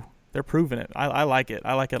 they're proving it. I like it.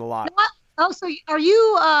 I like it a lot. Oh, so are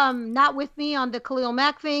you not with me on the Khalil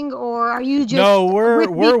Mack thing, or are you just? No, we're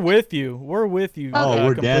with with you. We're with you. Oh,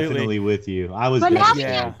 we're completely. definitely with you. I was. But now we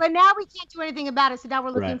Yeah. can't. But now we can't do anything about it. So now we're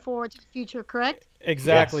looking Right. forward to the future. Correct?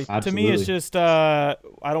 Exactly. Yes, to me, it's absolutely. just I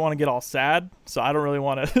don't want to get all sad, so I don't really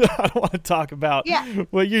want to. I don't want to talk about Yeah.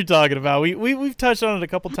 what you're talking about. We've touched on it a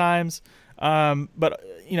couple times, but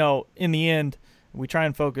in the end, we try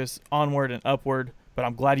and focus onward and upward. But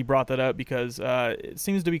I'm glad you brought that up because it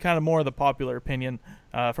seems to be kind of more of the popular opinion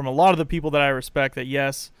from a lot of the people that I respect. That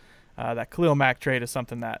yes, that Khalil Mack trade is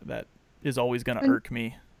something that is always going to irk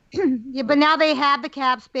me. Yeah, but now they have the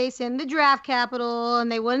cap space in the draft capital,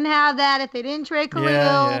 and they wouldn't have that if they didn't trade Khalil,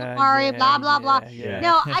 Amari, blah blah blah. yeah.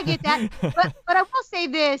 No, I get that, but I will say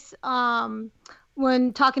this: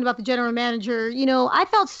 when talking about the general manager, I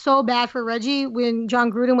felt so bad for Reggie when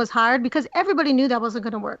John Gruden was hired because everybody knew that wasn't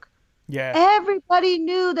going to work. Yeah. Everybody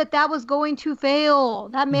knew that was going to fail.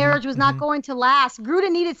 That marriage was not going to last.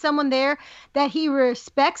 Gruden needed someone there that he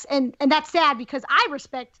respects, and that's sad because I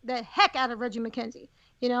respect the heck out of Reggie McKenzie.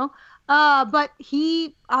 But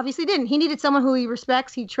he obviously didn't. He needed someone who he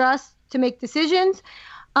respects, he trusts to make decisions.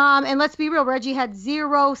 And let's be real, Reggie had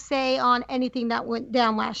zero say on anything that went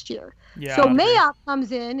down last year. Yeah, So I agree. Mayock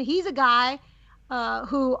comes in. He's a guy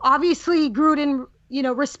who obviously Gruden,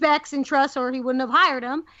 respects and trusts, or he wouldn't have hired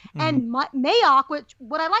him. And Mayock,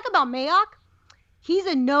 what I like about Mayock, he's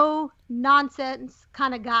a no nonsense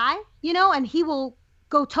kind of guy, and he will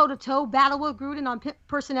go toe-to-toe, battle with Gruden on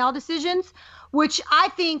personnel decisions, which I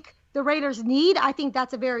think the Raiders need. I think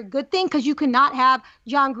that's a very good thing because you cannot have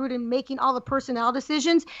John Gruden making all the personnel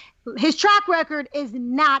decisions. His track record is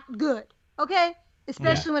not good, okay?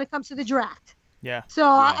 Especially when it comes to the draft. Yeah. So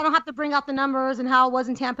I don't have to bring out the numbers and how it was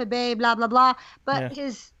in Tampa Bay, blah, blah, blah. But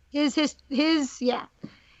his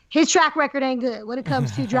track record ain't good when it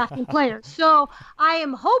comes to drafting players. So I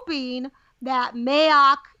am hoping that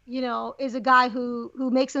Mayock, is a guy who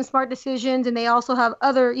makes some smart decisions, and they also have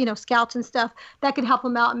other, scouts and stuff that could help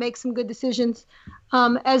him out and make some good decisions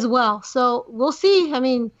as well. So we'll see. I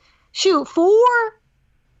mean, 4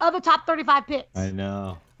 of the top 35 picks. I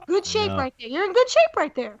know. Good shape right there. You're in good shape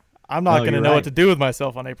right there. I'm not going to you're know right. what to do with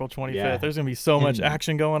myself on April 25th. Yeah. There's going to be so much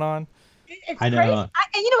action going on. It's I know. crazy.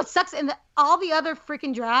 And what sucks in all the other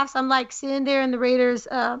freaking drafts, I'm like sitting there in the Raiders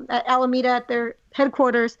at Alameda at their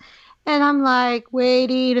headquarters, and I'm like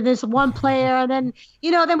waiting, and there's one player, and then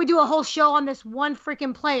then we do a whole show on this one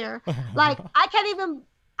freaking player. Like I don't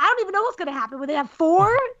even know what's gonna happen. Will they have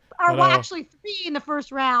 4 or actually 3 in the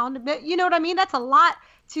first round? But you know what I mean? That's a lot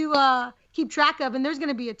to keep track of, and there's going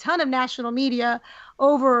to be a ton of national media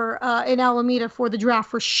over in Alameda for the draft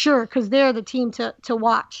for sure, because they're the team to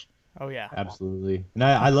watch. Oh, yeah. Absolutely. And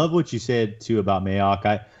I love what you said, too, about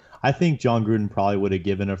Mayock. I think John Gruden probably would have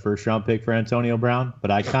given a first-round pick for Antonio Brown,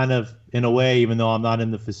 but I kind of, in a way, even though I'm not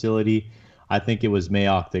in the facility, I think it was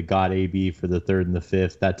Mayock that got AB for the 3rd and the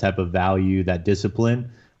 5th, that type of value, that discipline.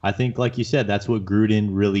 I think, like you said, that's what Gruden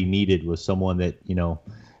really needed, was someone that,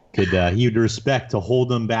 he would respect to hold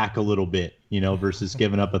them back a little bit, versus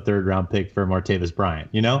giving up a 3rd-round pick for Martavis Bryant,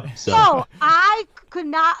 So No, I could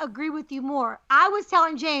not agree with you more. I was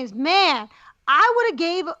telling James, man, I would have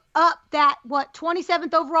gave up that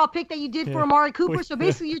 27th overall pick that you did for Amari Cooper. So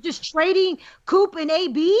basically, you're just trading Coop and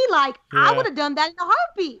AB. Like I would have done that in a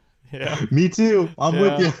heartbeat. Yeah. Me too. I'm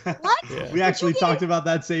with you. What? We actually talked about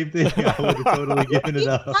that same thing. I would have totally given it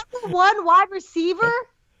up. Number 1 wide receiver.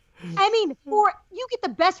 I mean, you get the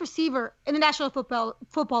best receiver in the National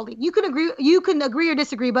Football League. You can agree or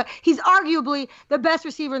disagree, but he's arguably the best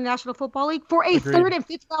receiver in the National Football League for a 3rd and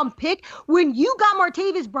 5th round pick. When you got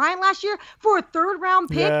Martavis Bryant last year for a 3rd round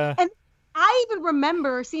pick, and I even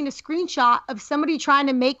remember seeing a screenshot of somebody trying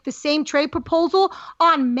to make the same trade proposal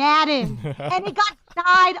on Madden, and it got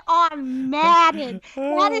denied on Madden.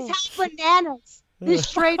 That is how bananas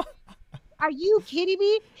this trade. Are you kidding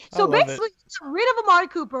me? So basically, you got rid of Amari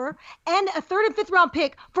Cooper and a 3rd and 5th round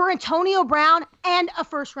pick for Antonio Brown and a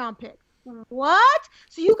 1st round pick. What?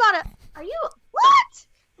 So you got what?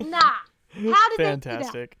 Nah. How did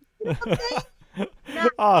Fantastic. they do that? You know what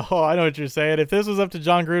I'm saying? Oh, I know what you're saying. If this was up to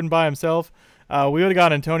John Gruden by himself, we would have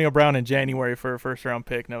got Antonio Brown in January for a 1st-round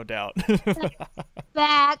pick, no doubt.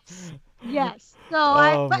 Facts. Yes.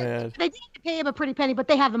 So man. they did have to pay him a pretty penny, but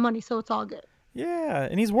they have the money, so it's all good. Yeah,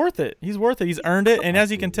 and he's worth it. He's worth it. He's earned it. And as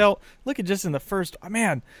you can tell, look at just in the first,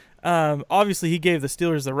 obviously he gave the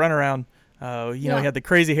Steelers the runaround. He had the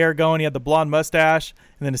crazy hair going. He had the blonde mustache.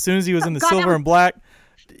 And then as soon as he was in the silver and black,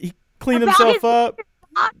 he cleaned himself up.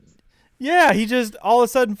 Yeah, he just all of a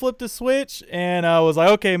sudden flipped a switch and was like,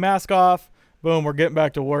 okay, mask off. boom, we're getting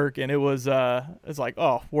back to work, and it was it's like,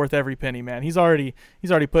 oh, worth every penny, man. He's already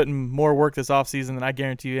putting more work this offseason than I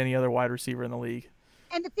guarantee you any other wide receiver in the league.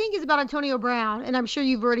 And the thing is about Antonio Brown, and I'm sure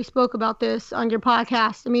you've already spoke about this on your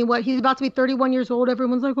podcast. I mean, he's about to be 31 years old.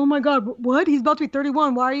 Everyone's like, oh my God, what? He's about to be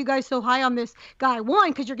 31. Why are you guys so high on this guy? One,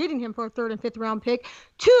 because you're getting him for a 3rd and 5th round pick.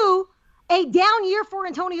 Two, a down year for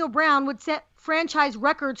Antonio Brown would set franchise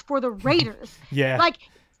records for the Raiders. Yeah. Like,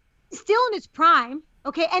 still in his prime,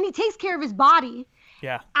 okay, and he takes care of his body.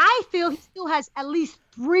 Yeah. I feel he still has at least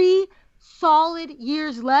 3 solid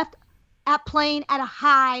years left at playing at a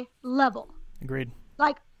high level. Agreed.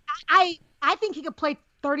 Like, I think he could play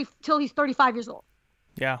 30 till he's 35 years old.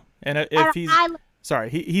 Yeah, and if he's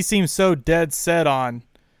he seems so dead set on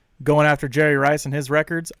going after Jerry Rice and his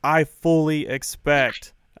records. I fully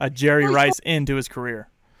expect a Jerry Rice into his career.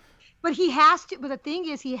 But he has to. But the thing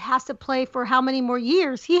is, he has to play for how many more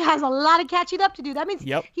years? He has a lot of catching up to do. That means he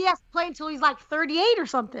has to play until he's like 38 or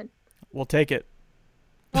something. We'll take it.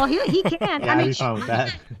 Well, he can. Yeah, I mean, fine with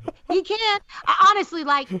that. He can. Honestly,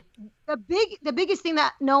 like the biggest thing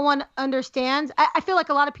that no one understands, I feel like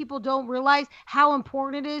a lot of people don't realize how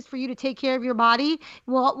important it is for you to take care of your body.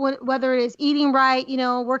 Well, whether it is eating right,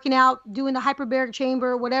 working out, doing the hyperbaric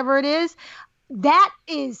chamber, whatever it is,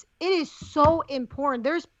 it is so important.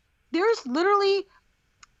 There's literally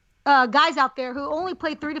guys out there who only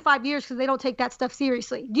play 3 to 5 years because they don't take that stuff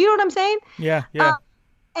seriously. Do you know what I'm saying? Yeah.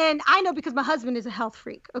 And I know because my husband is a health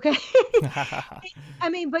freak, okay? I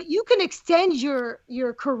mean, but you can extend your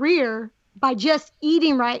career by just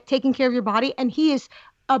eating right, taking care of your body, and he is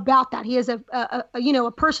about that. He is a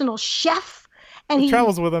personal chef. And he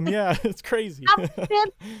travels with him, yeah. It's crazy.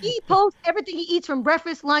 He posts everything he eats from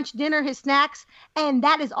breakfast, lunch, dinner, his snacks, and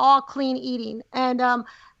that is all clean eating. And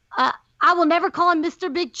I will never call him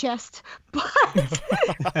Mr. Big Chest, but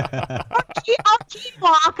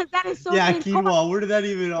quinoa, because that is so. Yeah, quinoa. Where did that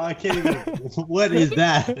even? I can't even. What is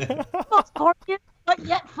that? Most corniest, but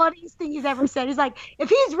yet funniest thing he's ever said. He's like, if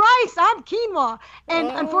he's rice, I'm quinoa. And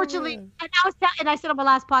unfortunately, and I said on my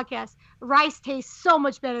last podcast, rice tastes so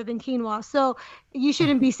much better than quinoa. So you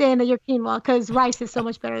shouldn't be saying that you're quinoa because rice is so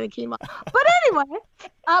much better than quinoa. But anyway,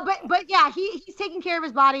 but yeah, he's taking care of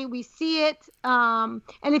his body. We see it. And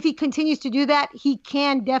if he continues to do that, he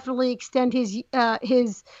can definitely extend his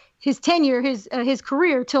tenure, his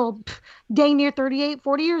career till dang near 38,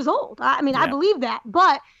 40 years old. I mean, I believe that.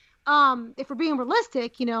 But if we're being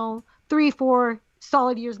realistic, 3-4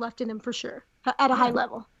 solid years left in him for sure at a high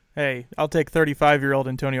level. Hey, I'll take 35-year-old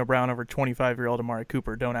Antonio Brown over 25-year-old Amari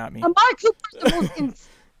Cooper. Don't at me. Amari Cooper is the most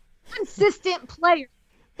consistent player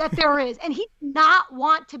that there is, and he did not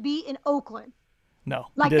want to be in Oakland. No,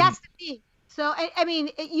 like that's the thing. So I mean,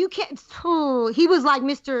 you can't. He was like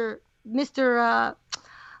Mr.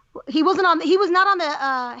 He was not on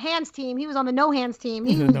the hands team. He was on the no hands team.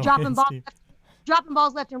 He was dropping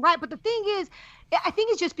balls left and right. But the thing is, I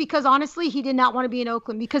think it's just because, honestly, he did not want to be in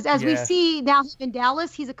Oakland. Because as we see now in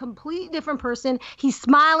Dallas, he's a completely different person. He's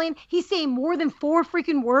smiling. He's saying more than 4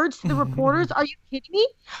 freaking words to the reporters. Are you kidding me?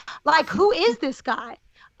 Like, who is this guy?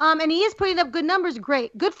 And he is putting up good numbers.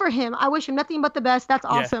 Great. Good for him. I wish him nothing but the best. That's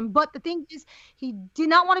awesome. Yeah. But the thing is, he did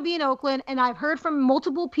not want to be in Oakland. And I've heard from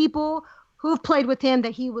multiple people who have played with him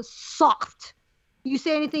that he was soft. You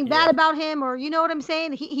say anything bad about him, or you know what I'm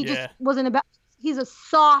saying? He just wasn't about. He's a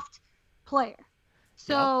soft player.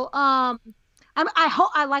 So, I hope,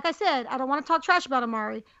 like I said, I don't want to talk trash about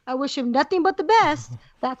Amari. I wish him nothing but the best.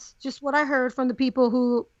 That's just what I heard from the people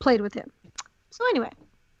who played with him. So anyway.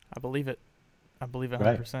 I believe it. I believe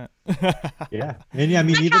 100%. Yeah. And I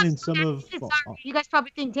mean, even in some of... You guys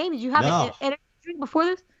probably think, Dane, did you have a drink before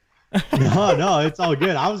this? No, it's all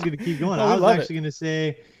good. I was going to keep going. I was actually going to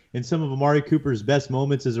say, in some of Amari Cooper's best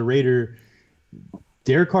moments as a Raider,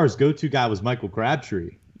 Derek Carr's go-to guy was Michael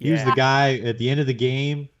Crabtree. He was the guy at the end of the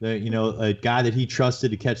game, a guy that he trusted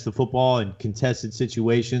to catch the football in contested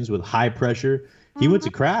situations with high pressure. He went to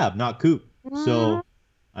Crab, not Coop. So,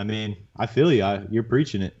 I mean, I feel you. You're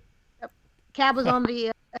preaching it. Crab was on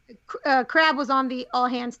the all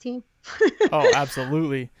hands team. Oh,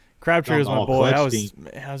 absolutely. Crabtree was my boy. I was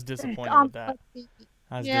disappointed with that.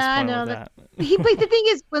 I know that. But the thing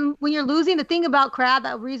is, when you're losing, the thing about Crab,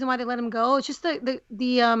 that reason why they let him go, it's just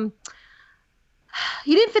the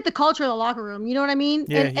he didn't fit the culture of the locker room. You know what I mean?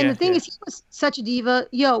 And the thing is, he was such a diva.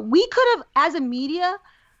 We could have, as a media,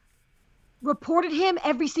 reported him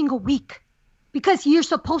every single week because you're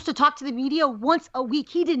supposed to talk to the media once a week.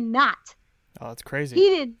 He did not. Oh, that's crazy. He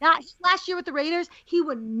did not. Last year with the Raiders, he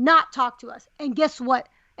would not talk to us. And guess what?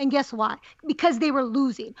 And guess why? Because they were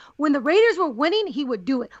losing. When the Raiders were winning, he would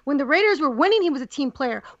do it. When the Raiders were winning, he was a team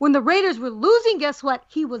player. When the Raiders were losing, guess what?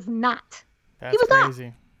 He was not. That's he was crazy.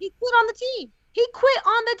 not. He quit on the team. He quit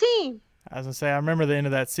on the team. I was going to say, I remember the end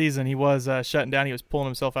of that season. He was shutting down. He was pulling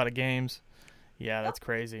himself out of games. Yeah, that's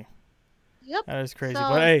crazy. Yep. That is crazy. So,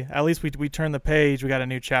 but, hey, at least we turned the page. We got a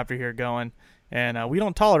new chapter here going. And we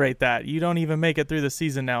don't tolerate that. You don't even make it through the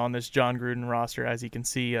season now on this John Gruden roster. As you can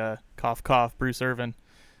see, cough, cough, Bruce Irvin.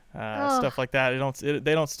 Stuff like that.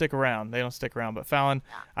 They don't stick around. They don't stick around. But Fallon,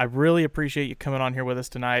 I really appreciate you coming on here with us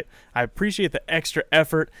tonight. I appreciate the extra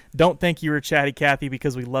effort. Don't think you were Chatty Cathy,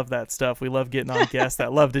 because we love that stuff. We love getting on guests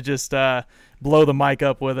that love to just blow the mic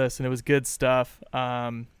up with us, and it was good stuff.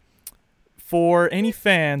 For any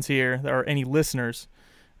fans here or any listeners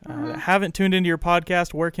that haven't tuned into your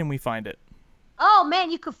podcast, where can we find it? Oh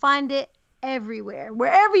man, you can find it everywhere,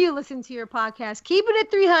 wherever you listen to your podcast. Keeping It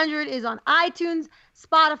 300 is on iTunes,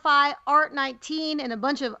 Spotify, Art19, and a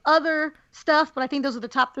bunch of other stuff, but I think those are the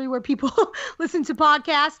top 3 where people listen to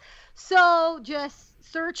podcasts. So just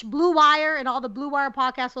search Blue Wire and all the Blue Wire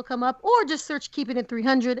podcasts will come up, or just search Keeping It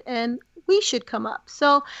 300 and we should come up.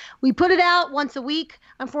 So we put it out once a week.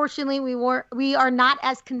 Unfortunately, we are not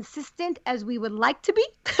as consistent as we would like to be.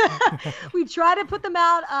 We try to put them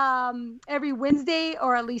out every Wednesday,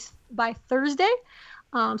 or at least by Thursday.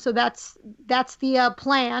 So that's the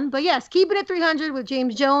plan. But yes, Keep It at 300 with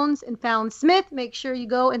James Jones and Fallon Smith. Make sure you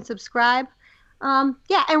go and subscribe. And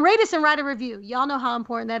rate us and write a review. Y'all know how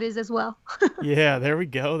important that is as well. Yeah, there we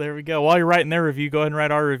go. While you're writing their review, go ahead and write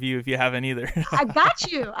our review if you haven't either. I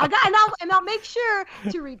got you. And I'll make sure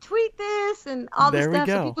to retweet this and all this stuff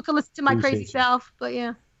so people can listen to my crazy self. But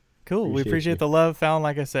yeah. Cool. We appreciate the love, Fallon.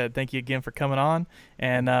 Like I said, thank you again for coming on,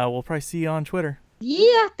 and we'll probably see you on Twitter.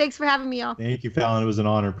 Yeah, thanks for having me on. Thank you, Fallon. It was an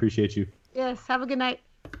honor. Appreciate you. Yes, have a good night.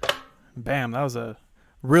 Bam, that was a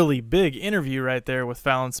really big interview right there with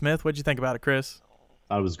Fallon Smith. What'd you think about it, Chris?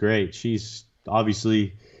 That was great. She's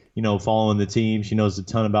obviously, following the team. She knows a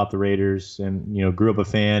ton about the Raiders and, grew up a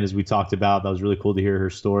fan, as we talked about. That was really cool to hear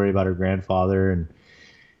her story about her grandfather and,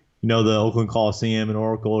 the Oakland Coliseum and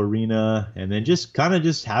Oracle Arena, and then just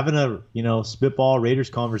having a, spitball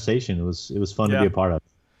Raiders conversation. It was fun to be a part of.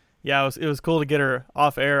 Yeah, it was cool to get her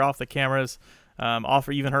off air, off the cameras,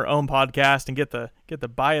 offer even her own podcast, and get the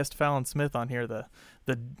biased Fallon Smith on here, the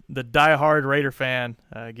diehard Raider fan,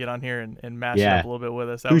 get on here and mash it up a little bit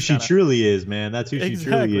with us. Who she truly is, man. That's who she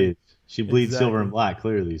truly is. She bleeds silver and black,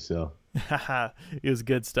 clearly. So it was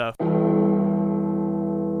good stuff.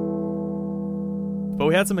 But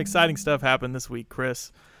we had some exciting stuff happen this week,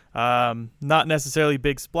 Chris. Not necessarily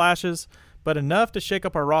big splashes, but enough to shake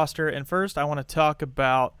up our roster. And first, I want to talk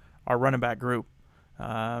about our running back group.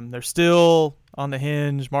 They're still on the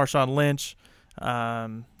hinge. Marshawn Lynch.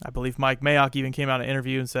 I believe Mike Mayock even came out in an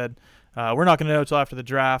interview and said, we're not going to know until after the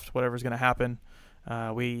draft, whatever's going to happen.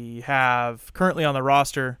 We have currently on the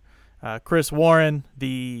roster Chris Warren,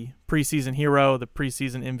 the preseason hero, the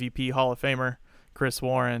preseason MVP Hall of Famer, Chris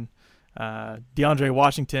Warren, DeAndre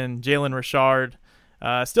Washington, Jalen Richard.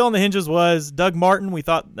 Still on the hinges was Doug Martin. We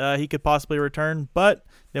thought he could possibly return, but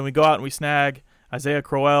then we go out and we snag Isaiah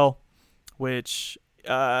Crowell, which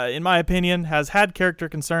in my opinion has had character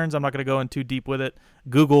concerns. I'm not going to go in too deep with it.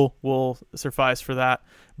 Google will suffice for that.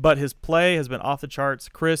 But his play has been off the charts.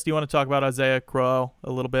 Chris, do you want to talk about Isaiah Crowell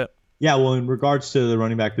a little bit? Yeah, well, in regards to the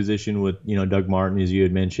running back position with, Doug Martin, as you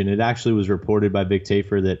had mentioned, it actually was reported by Vic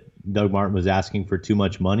Tafur that Doug Martin was asking for too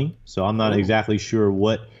much money. So I'm not exactly sure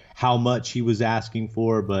how much he was asking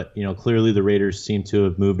for, but, clearly the Raiders seem to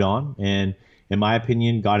have moved on and, in my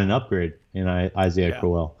opinion, got an upgrade in Isaiah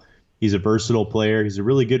Crowell. He's a versatile player. He's a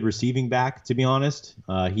really good receiving back, to be honest.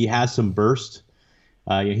 He has some burst.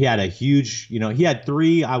 He had a huge, he had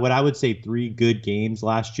three good games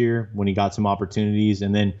last year when he got some opportunities,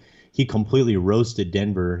 and then he completely roasted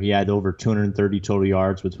Denver. He had over 230 total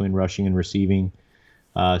yards between rushing and receiving.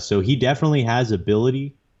 So he definitely has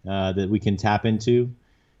ability that we can tap into.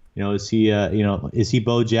 Is he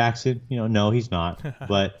Bo Jackson? No, he's not.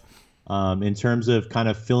 But in terms of kind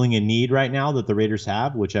of filling a need right now that the Raiders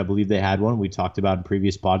have, which I believe they had one, we talked about in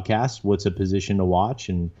previous podcasts, what's a position to watch.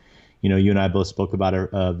 And, you and I both spoke about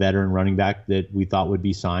a veteran running back that we thought would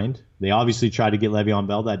be signed. They obviously tried to get Le'Veon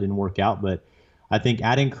Bell. That didn't work out. But I think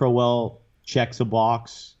adding Crowell checks a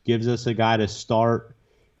box, gives us a guy to start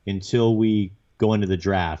until we go into the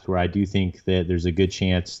draft, where I do think that there's a good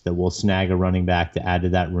chance that we'll snag a running back to add to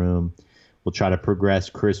that room. We'll try to progress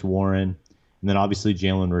Chris Warren. And then obviously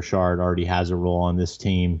Jalen Richard already has a role on this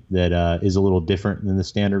team that is a little different than the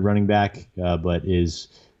standard running back, but is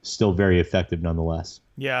still very effective nonetheless.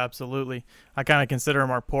 Yeah, absolutely. I kind of consider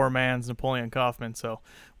him our poor man's Napoleon Kaufman, so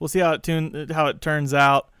we'll see how it turns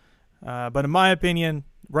out. But in my opinion,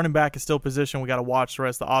 running back is still a position we got to watch the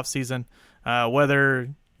rest of the offseason.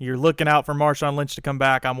 Whether you're looking out for Marshawn Lynch to come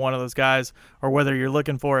back, I'm one of those guys, or whether you're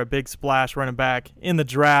looking for a big splash running back in the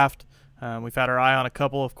draft. We've had our eye on a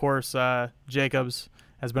couple, of course. Jacobs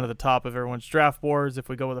has been at the top of everyone's draft boards. If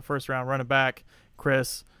we go with a first-round running back,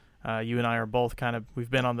 Chris, you and I are both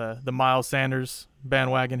we've been on the Miles Sanders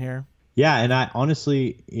bandwagon here. Yeah, and I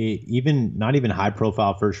honestly, not even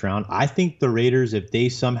high-profile first round, I think the Raiders, if they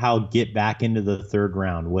somehow get back into the third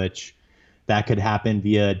round, which that could happen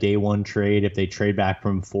via day one trade if they trade back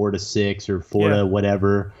from 4 to 6 or 4 to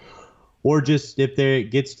whatever, or just if they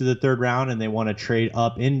gets to the third round and they want to trade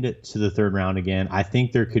up into the third round again, I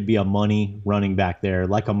think there could be a money running back there,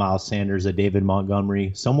 like a Miles Sanders, a David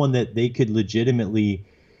Montgomery, someone that they could legitimately,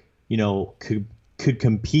 could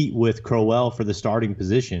compete with Crowell for the starting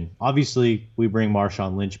position. Obviously, we bring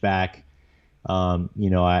Marshawn Lynch back.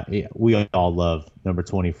 We all love number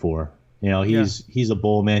 24. He's a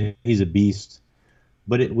bull, man. He's a beast.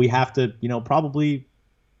 But we have to, probably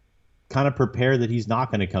kind of prepare that he's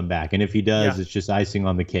not going to come back. And if he does, it's just icing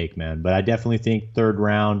on the cake, man. But I definitely think third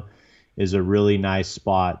round is a really nice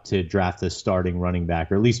spot to draft a starting running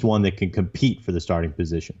back, or at least one that can compete for the starting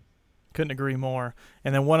position. Couldn't agree more.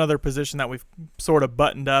 And then one other position that we've sort of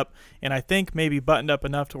buttoned up, and I think maybe buttoned up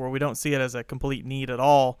enough to where we don't see it as a complete need at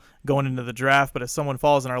all going into the draft, but if someone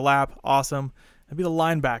falls in our lap, awesome. That'd be the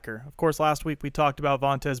linebacker. Of course, last week we talked about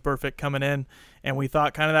Vontaze Burfict coming in, and we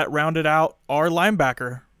thought kind of that rounded out our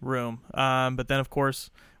linebacker room. But then, of course,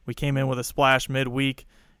 we came in with a splash midweek,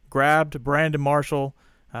 grabbed Brandon Marshall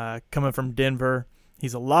coming from Denver.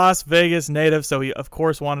 He's a Las Vegas native, so he, of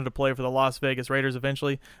course, wanted to play for the Las Vegas Raiders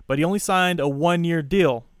eventually, but he only signed a 1-year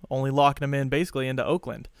deal, only locking him in basically into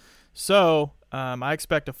Oakland. So I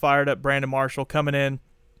expect a fired-up Brandon Marshall coming in.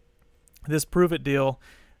 This prove-it deal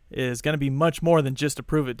is going to be much more than just a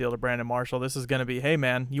prove-it deal to Brandon Marshall. This is going to be, hey,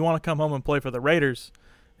 man, you want to come home and play for the Raiders,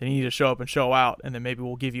 then you need to show up and show out, and then maybe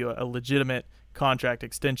we'll give you a legitimate contract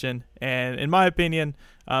extension. And in my opinion,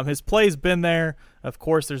 his play's been there. Of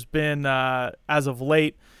course, there's been, as of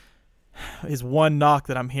late, his one knock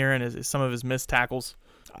that I'm hearing is some of his missed tackles.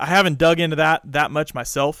 I haven't dug into that much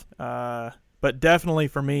myself, but definitely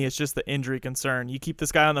for me, it's just the injury concern. You keep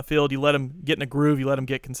this guy on the field, you let him get in a groove, you let him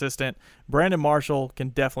get consistent. Brandon Marshall can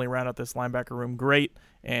definitely round out this linebacker room great,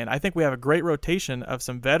 and I think we have a great rotation of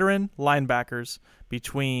some veteran linebackers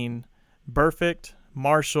between Burfict,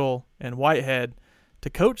 Marshall, and Whitehead to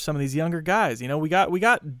coach some of these younger guys. We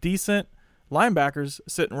got decent linebackers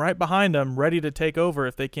sitting right behind them, ready to take over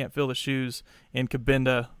if they can't fill the shoes in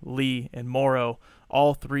Kabinda, Lee, and Morrow.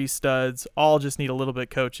 All 3 studs, all just need a little bit of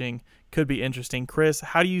coaching. Could be interesting. Chris,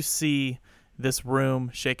 how do you see this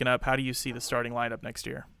room shaking up? How do you see the starting lineup next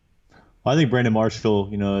year? Well, I think Brandon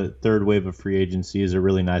Marshall, third wave of free agency is a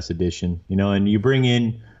really nice addition. And you bring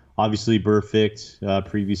in, obviously, Burfict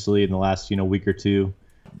previously in the last, week or two.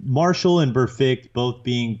 Marshall and Burfict both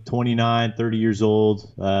being 29, 30 years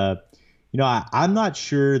old. I'm not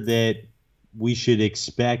sure that we should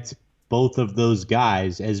expect both of those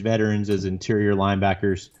guys as veterans, as interior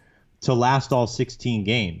linebackers, to last all 16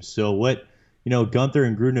 games. So what, Gunther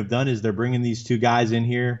and Gruden have done is they're bringing these 2 guys in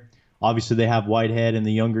here. Obviously, they have Whitehead and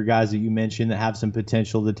the younger guys that you mentioned that have some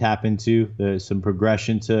potential to tap into, some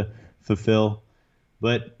progression to fulfill.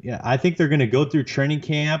 But yeah, I think they're going to go through training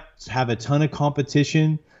camp, have a ton of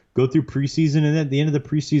competition, go through preseason, and at the end of the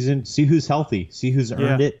preseason, see who's healthy, see who's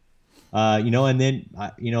earned it. And then,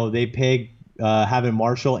 they peg having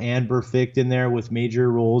Marshall and Burfict in there with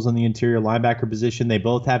major roles on the interior linebacker position. They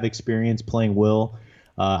both have experience playing Will.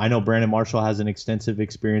 I know Brandon Marshall has an extensive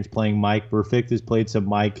experience playing Mike. Burfict has played some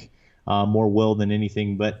Mike, more Will than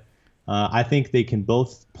anything, but I think they can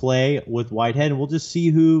both play with Whitehead, and we'll just see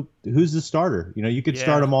who's the starter. You could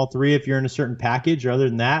start them all 3 if you're in a certain package, or other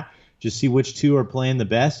than that, just see which 2 are playing the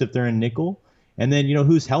best if they're in nickel. And then,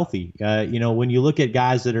 who's healthy. When you look at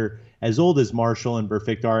guys that are as old as Marshall and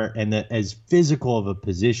Burfict are, and that as physical of a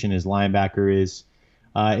position as linebacker is,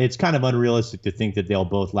 it's kind of unrealistic to think that they'll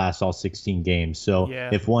both last all 16 games. So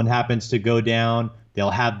if one happens to go down, they'll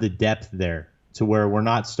have the depth there to where we're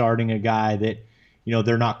not starting a guy that,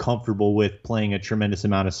 they're not comfortable with playing a tremendous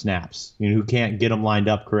amount of snaps, who can't get them lined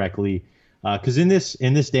up correctly. Because in this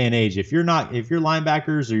day and age, if your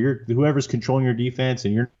linebackers or whoever's controlling your defense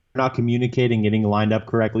and you're not communicating, getting lined up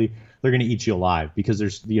correctly, they're going to eat you alive, because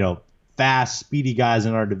there's fast, speedy guys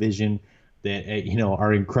in our division that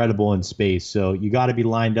are incredible in space. So you got to be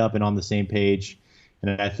lined up and on the same page.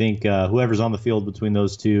 And I think whoever's on the field between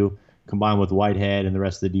those 2, combined with Whitehead and the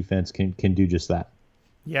rest of the defense, can do just that.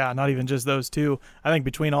 Yeah, not even just those 2. I think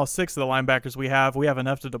between all 6 of the linebackers we have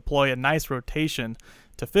enough to deploy a nice rotation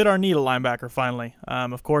to fit our need at linebacker finally.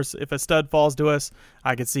 Of course, if a stud falls to us,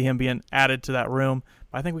 I could see him being added to that room.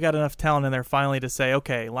 I think we got enough talent in there finally to say,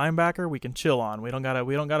 okay, linebacker we can chill on. We don't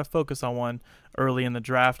gotta focus on one early in the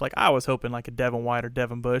draft. Like I was hoping like a Devin White or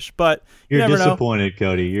Devin Bush, but you're never disappointed, know.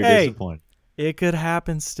 Cody. You're Hey, disappointed. It could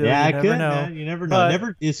happen still. Yeah, you it never could. know. Man. You never know. But,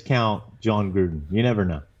 never discount John Gruden. You never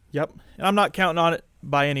know. Yep, and I'm not counting on it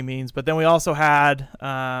by any means. But then we also had,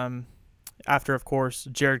 after of course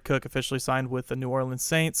Jared Cook officially signed with the New Orleans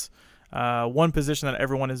Saints, one position that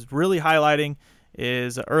everyone is really highlighting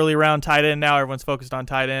is early round tight end. Now everyone's focused on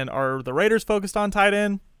tight end. Are the Raiders focused on tight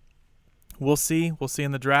end? We'll see. We'll see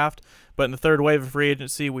in the draft. But in the third wave of free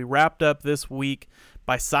agency, we wrapped up this week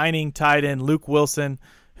by signing tight end Luke Wilson,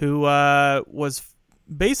 who was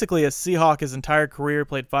basically a Seahawk his entire career,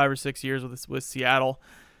 played 5 or 6 years with Seattle,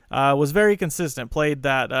 was very consistent, played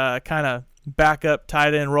that kind of backup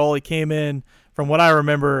tight end role. He came in, from what I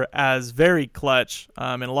remember, as very clutch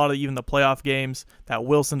in a lot of even the playoff games, that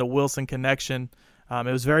Wilson to Wilson connection. It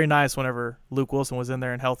was very nice whenever Luke Wilson was in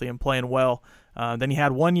there and healthy and playing well. Then he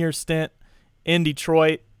had 1 year stint in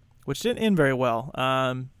Detroit, which didn't end very well.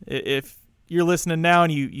 If you're listening now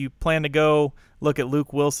and you plan to go look at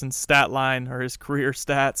Luke Wilson's stat line or his career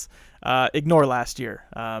stats, ignore last year.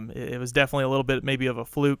 It was definitely a little bit maybe of a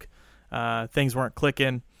fluke. Things weren't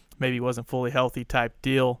clicking. Maybe he wasn't fully healthy type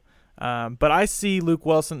deal. But I see Luke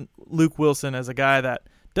Wilson as a guy that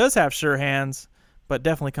does have sure hands, but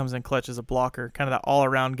definitely comes in clutch as a blocker, kind of that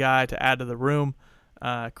all-around guy to add to the room.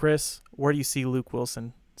 Chris, where do you see Luke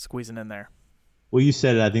Wilson squeezing in there? Well, you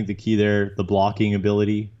said it. I think the key there, the blocking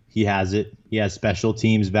ability, he has it. He has special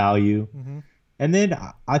teams value. Mm-hmm. And then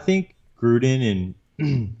I think Gruden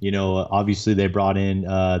and, obviously they brought in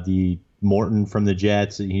the Morton from the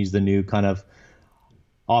Jets. He's the new kind of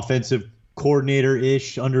offensive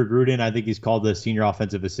coordinator-ish under Gruden. I think he's called the senior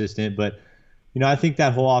offensive assistant. But, I think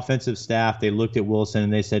that whole offensive staff, they looked at Wilson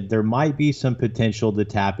and they said there might be some potential to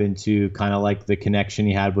tap into kind of like the connection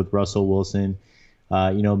he had with Russell Wilson.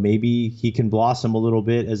 Maybe he can blossom a little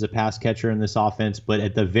bit as a pass catcher in this offense. But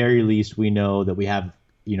at the very least, we know that we have,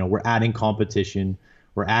 we're adding competition.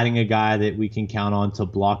 We're adding a guy that we can count on to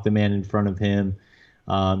block the man in front of him,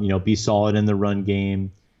 be solid in the run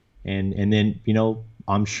game. And then,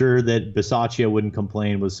 I'm sure that Bisaccia wouldn't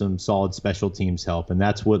complain with some solid special teams help. And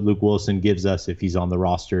that's what Luke Wilson gives us if he's on the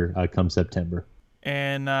roster come September.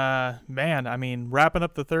 And, wrapping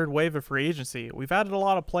up the third wave of free agency, we've added a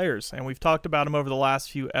lot of players, and we've talked about them over the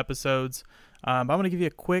last few episodes. I'm going to give you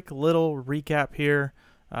a quick little recap here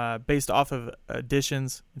based off of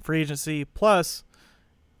additions in free agency. Plus,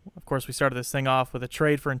 of course, we started this thing off with a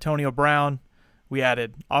trade for Antonio Brown. We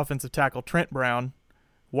added offensive tackle Trent Brown,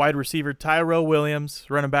 wide receiver Tyrell Williams,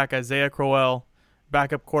 running back Isaiah Crowell,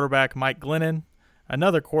 backup quarterback Mike Glennon,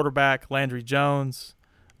 another quarterback Landry Jones,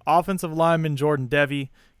 offensive lineman Jordan Devey.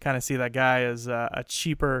 Kind of see that guy as a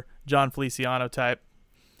cheaper John Feliciano type.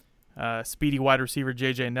 Speedy wide receiver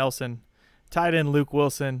J.J. Nelson, tight end Luke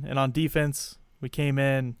Wilson. And on defense, we came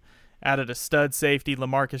in, added a stud safety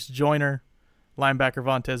LaMarcus Joyner, linebacker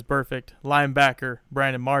Vontaze Burfict, linebacker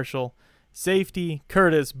Brandon Marshall, safety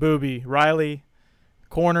Curtis Booby Riley,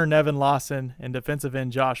 corner Nevin Lawson, and defensive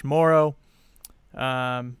end Josh Morrow.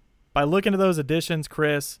 By looking at those additions,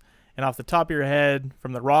 Chris, and off the top of your head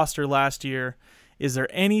from the roster last year, is there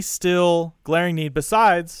any still glaring need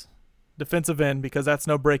besides defensive end? Because that's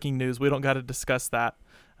no breaking news. We don't got to discuss that.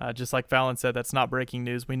 Just like Fallon said, that's not breaking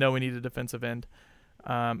news. We know we need a defensive end.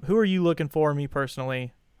 Who are you looking for? Me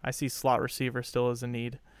personally, I see slot receiver still as a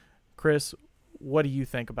need. Chris, what do you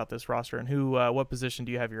think about this roster, and what position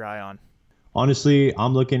do you have your eye on? Honestly,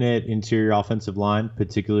 I'm looking at interior offensive line,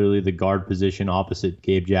 particularly the guard position opposite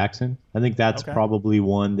Gabe Jackson. I think that's probably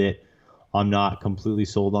one that I'm not completely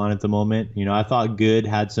sold on at the moment. I thought Good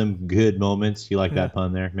had some good moments. You like that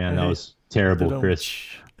pun there? Man, that was terrible, Chris.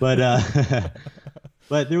 But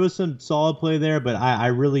but there was some solid play there. But I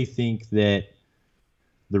really think that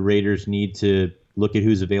the Raiders need to look at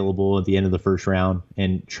who's available at the end of the first round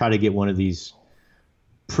and try to get one of these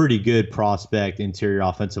pretty good prospect interior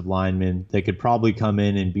offensive linemen that could probably come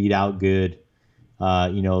in and beat out Good,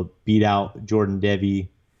 beat out Jordan Devey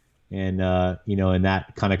and, in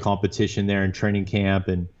that kind of competition there in training camp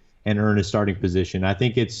and earn a starting position. I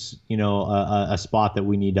think it's, a spot that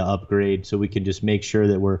we need to upgrade so we can just make sure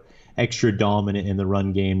that we're extra dominant in the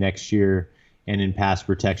run game next year and in pass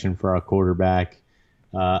protection for our quarterback.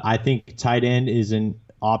 I think tight end is an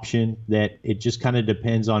option that it just kind of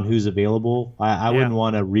depends on who's available. I wouldn't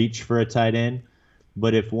want to reach for a tight end,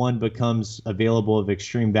 but if one becomes available of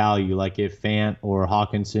extreme value, like if Fant or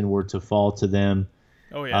Hawkinson were to fall to them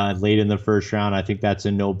late in the first round, I think that's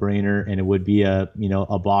a no-brainer, and it would be a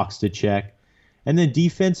box to check. And then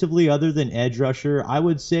defensively, other than edge rusher, I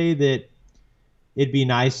would say that it'd be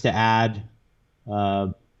nice to add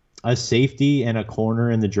a safety and a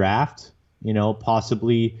corner in the draft.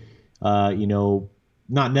 Possibly,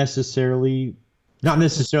 not necessarily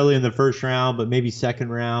in the first round, but maybe second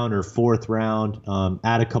round or fourth round.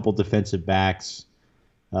 Add a couple defensive backs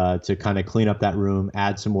to kind of clean up that room,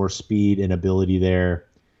 add some more speed and ability there.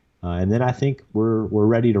 And then I think we're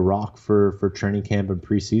ready to rock for training camp and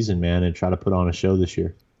preseason, man, and try to put on a show this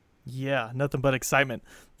year. Yeah, nothing but excitement.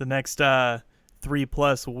 The next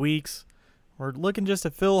 3+ weeks, we're looking just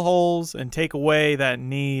to fill holes and take away that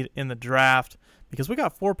need in the draft, because we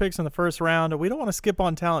got 4 picks in the first round, and we don't want to skip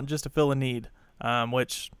on talent just to fill a need,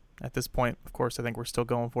 which at this point, of course, I think we're still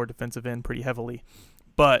going for defensive end pretty heavily.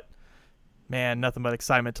 But, man, nothing but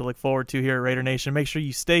excitement to look forward to here at Raider Nation. Make sure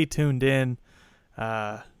you stay tuned in.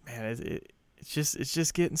 It's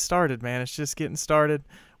just getting started, man. It's just getting started.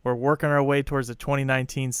 We're working our way towards the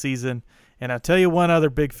 2019 season. And I'll tell you one other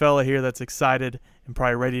big fella here that's excited and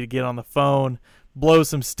probably ready to get on the phone, blow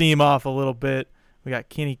some steam off a little bit. We got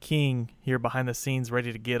Kenny King here behind the scenes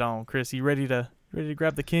ready to get on. Chris, you ready to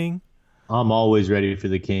grab the king? I'm always ready for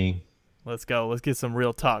the king. Let's go. Let's get some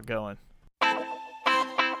real talk going.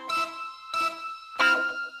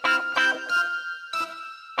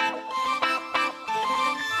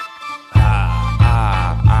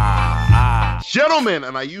 Gentlemen,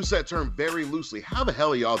 and I use that term very loosely, how the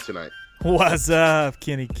hell are y'all tonight? What's up,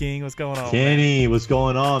 Kenny King? What's going on, Kenny, man? What's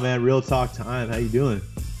going on, man? Real talk time. How you doing?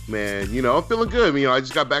 Man, I'm feeling good. I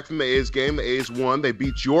just got back from the A's game. The A's won. They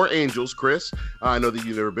beat your Angels, Chris. I know that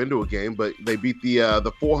you've never been to a game, but they beat the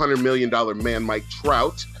 $400 million man, Mike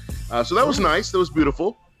Trout. So that was nice. That was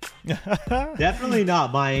beautiful. Definitely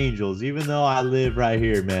not my Angels, even though I live right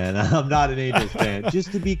here, man. I'm not an Angels fan,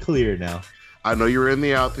 just to be clear now. I know you were in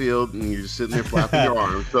the outfield and you're just sitting there flapping your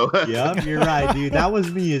arms. So Yep, you're right, dude. That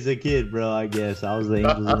was me as a kid, bro. I guess I was the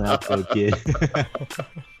Angels in the outfield kid.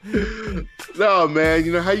 No,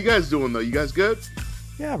 man. How you guys doing though? You guys good?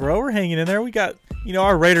 Yeah, bro. We're hanging in there. We got,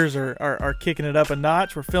 our Raiders are kicking it up a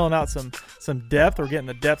notch. We're filling out some depth. We're getting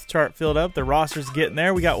the depth chart filled up. The roster's getting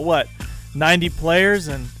there. We got 90 players,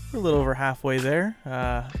 and we're a little over halfway there.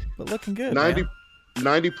 But looking good.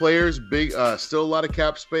 90 players, big, still a lot of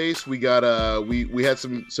cap space. We got we had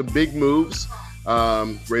some big moves.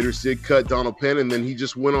 Raiders did cut Donald Penn, and then he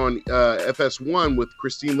just went on FS1 with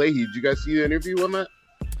Christine Leahy. Did you guys see the interview on that?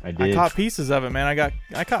 I did. I caught pieces of it, man.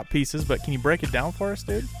 I caught pieces, but can you break it down for us,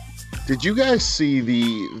 dude? Did you guys see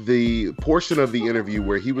the portion of the interview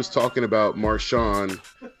where he was talking about Marshawn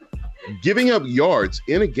giving up yards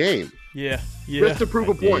in a game? Yeah. Just to prove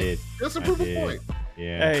a point. Just to prove a point.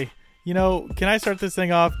 Yeah. Hey, can I start this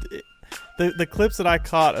thing off? The clips that I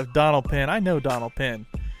caught of Donald Penn, I know Donald Penn.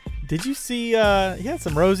 Did you see he had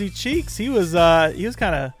some rosy cheeks? He was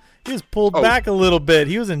pulled back a little bit.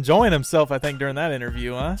 He was enjoying himself, I think, during that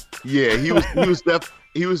interview, huh? Yeah, he was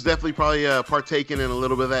definitely probably partaking in a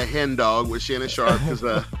little bit of that hen dog with Shannon Sharpe, because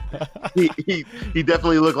he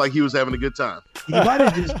definitely looked like he was having a good time. He might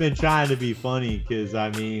have just been trying to be funny, because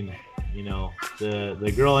the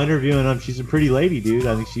girl interviewing him, she's a pretty lady, dude.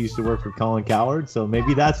 I think she used to work for Colin Cowherd, so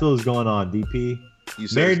maybe that's what was going on. DP,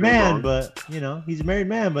 married man, wrong. But he's a married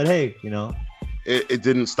man. But hey, it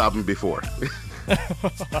didn't stop him before.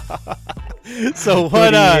 So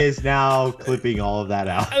what? He is now clipping all of that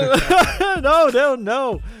out.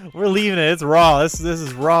 No, we're leaving it. It's raw. This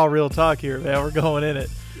is raw, real talk here, man. We're going in it.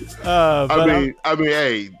 I mean,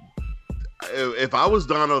 hey. If I was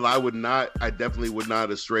Donald, I definitely would not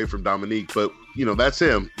astray from Dominique, but that's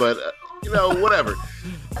him. But whatever.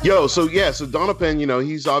 So Donald Penn,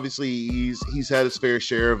 he's obviously he's had his fair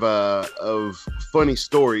share of funny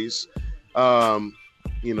stories.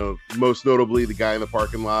 Most notably the guy in the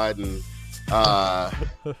parking lot, and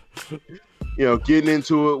getting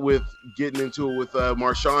into it with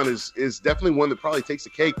Marshawn is definitely one that probably takes the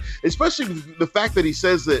cake, especially the fact that he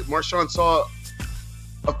says that Marshawn saw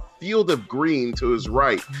a field of green to his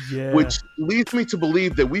right, which leads me to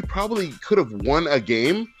believe that we probably could have won a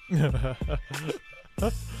game.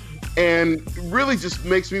 And really just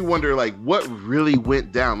makes me wonder, what really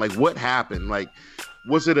went down? What happened?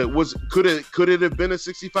 Could it have been a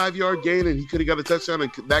 65-yard gain and he could have got a touchdown,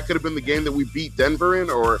 and that could have been the game that we beat Denver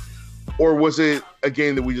in, or was it a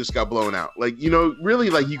game that we just got blown out? Really,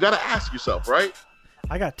 you got to ask yourself, right?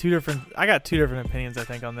 I got two different opinions, I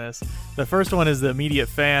think, on this. The first one is the immediate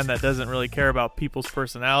fan that doesn't really care about people's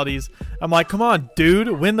personalities. I'm like, come on, dude,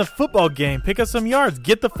 win the football game, pick up some yards,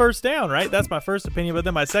 get the first down, right? That's my first opinion. But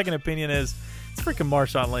then my second opinion is it's freaking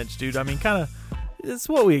Marshawn Lynch, dude. I mean, kind of, it's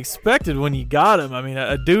what we expected when you got him. I mean,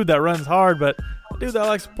 a dude that runs hard, but dude that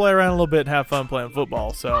likes to play around a little bit and have fun playing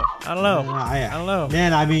football. So I don't know. I don't know.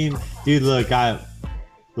 Man, I mean, dude, look, the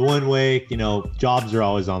one way, jobs are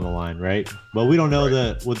always on the line, right? But we don't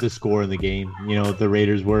know what the score in the game. The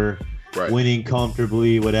Raiders were winning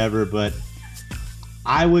comfortably, whatever. But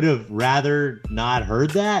I would have rather not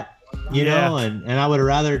heard that, you know, and I would have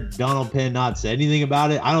rather Donald Penn not said anything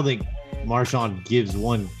about it. I don't think Marshawn gives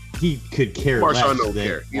one. He could care less. Marshawn don't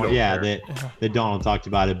care. He don't care. That Donald talked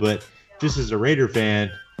about it. But just as a Raider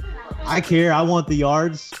fan, I care. I want the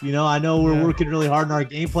yards. I know we're working really hard in our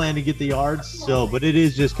game plan to get the yards. So, but it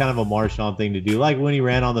is just kind of a Marshawn thing to do. Like when he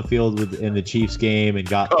ran on the field in the Chiefs game and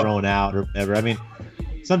got thrown out or whatever. I mean,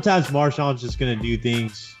 sometimes Marshawn's just going to do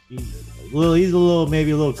things. He's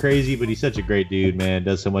maybe a little crazy, but he's such a great dude, man.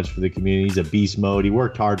 Does so much for the community. He's a beast mode. He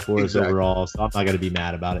worked hard for us overall, so I'm not going to be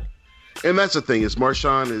mad about it. And that's the thing is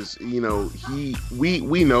Marshawn is,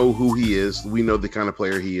 we know who he is. We know the kind of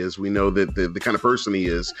player he is. We know that the kind of person he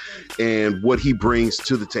is and what he brings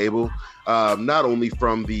to the table, not only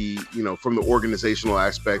from the organizational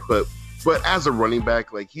aspect, but as a running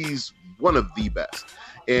back, like he's one of the best.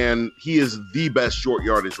 And he is the best short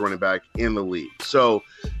yardage running back in the league. So,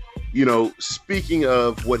 speaking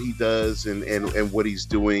of what he does and what he's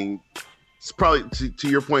doing, it's probably to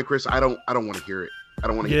your point, Chris, I don't want to hear it. I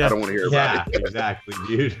don't want to hear about it. Yeah, exactly,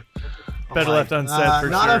 dude. Better left unsaid for not sure.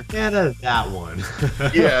 Not a fan of that one.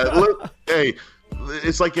 Yeah, look, hey,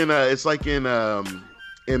 it's like in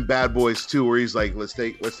Bad Boys 2 where he's like, let's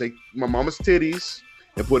take my mama's titties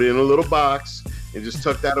and put it in a little box and just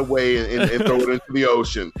tuck that away and throw it into the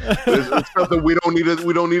ocean. It's something we don't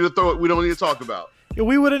need to talk about.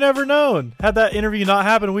 We would have never known. Had that interview not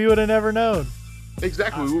happened, we would have never known.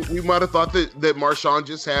 Exactly. We might have thought that Marshawn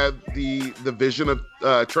just had the vision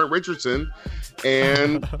of Trent Richardson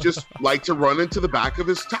and just like to run into the back of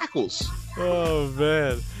his tackles. Oh,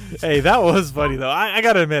 man. Hey, that was funny, though. I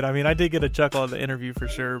got to admit, I did get a chuckle on the interview for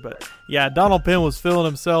sure. But, yeah, Donald Penn was feeling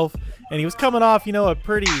himself, and he was coming off, a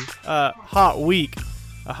pretty hot week.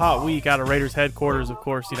 A hot week out of Raiders headquarters, of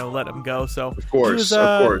course, let him go. So, of course.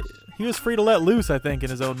 He was free to let loose, I think, in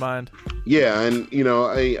his own mind. Yeah, and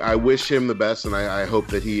I wish him the best, and I hope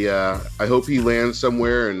that he lands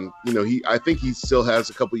somewhere, and I think he still has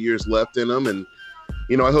a couple years left in him, and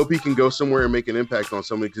I hope he can go somewhere and make an impact on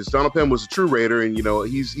somebody because Donald Penn was a true Raider, and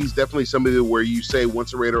he's definitely somebody where you say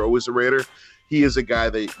once a Raider, always a Raider. He is a guy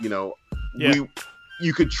that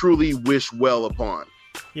you could truly wish well upon.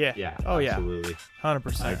 Yeah. Yeah. Oh yeah. Absolutely.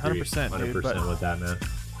 100%. 100%, dude. 100% with that, man.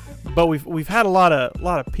 But we've had a lot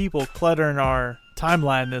of people cluttering our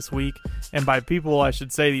timeline this week, and by people I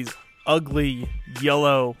should say these ugly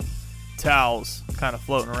yellow towels kind of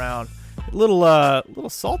floating around. A little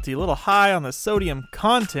salty, a little high on the sodium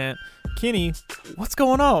content. Kenny, what's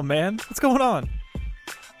going on, man? What's going on?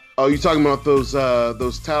 Oh, you talking about those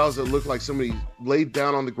towels that look like somebody laid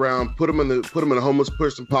down on the ground, put them in a homeless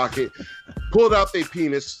person pocket, pulled out their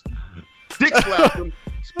penis, dick slapped them,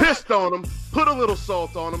 pissed on them, put a little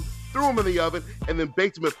salt on them, threw them in the oven, and then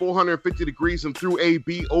baked them at 450 degrees and threw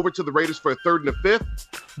AB over to the Raiders for a third and a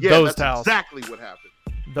fifth. Yeah, those that's towels. Exactly what happened.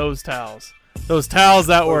 Those towels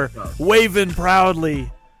that were waving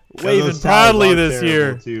proudly this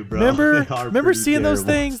year. Too, bro. Remember seeing those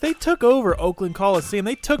things? They took over Oakland Coliseum.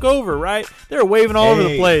 They took over, right? They were waving all over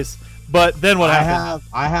the place. But then what happened?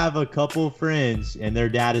 I have a couple friends, and their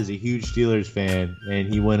dad is a huge Steelers fan, and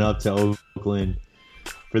he went up to Oakland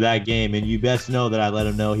for that game, and you best know that I let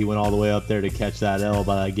him know he went all the way up there to catch that L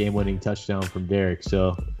by that game-winning touchdown from Derek.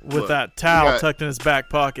 So with that towel tucked in his back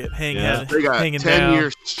pocket, hanging down. 10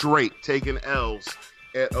 years straight taking L's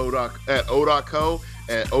at O.co,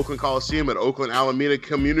 at Oakland Coliseum, at Oakland Alameda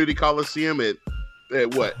Community Coliseum, at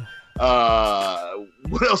what?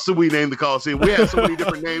 What else did we name the Coliseum? We had so many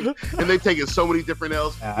different names, and they've taken so many different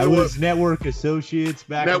L's. It was Network Associates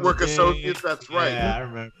back Network in the day. Associates, that's right. Yeah, I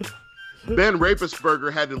remember. Ben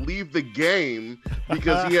Rapisberger had to leave the game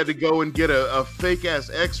because he had to go and get a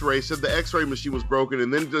fake-ass X-ray, said the X-ray machine was broken,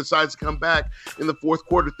 and then decides to come back in the fourth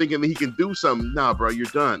quarter thinking that he can do something. Nah, bro, you're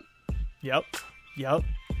done. Yep.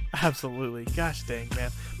 Absolutely. Gosh dang,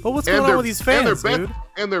 man. But what's going on with these fans, dude?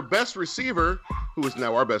 And their best receiver, who is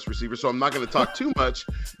now our best receiver, so I'm not going to talk too much,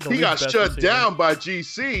 he got shut down by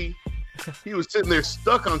GC. He was sitting there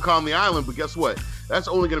stuck on Conley Island, but guess what? That's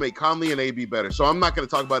only going to make Conley and AB better. So I'm not going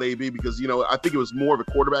to talk about AB because, I think it was more of a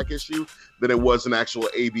quarterback issue than it was an actual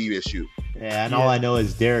AB issue. Yeah, and all I know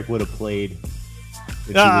is Derek would have played.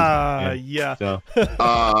 Yeah. So.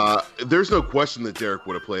 There's no question that Derek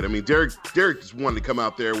would have played. I mean, Derek just wanted to come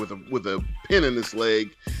out there with a pin in his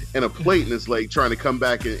leg and a plate in his leg trying to come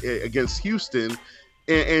back against Houston.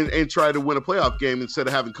 and try to win a playoff game instead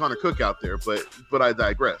of having Connor Cook out there. But I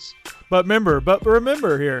digress. But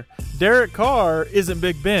remember here, Derek Carr isn't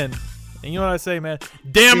Big Ben. And you know what I say, man?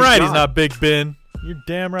 Damn He's right not. he's not Big Ben. You're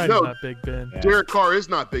damn right he's not Big Ben. Derek Carr is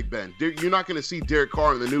not Big Ben. You're not going to see Derek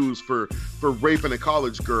Carr in the news for raping a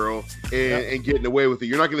college girl and getting away with it.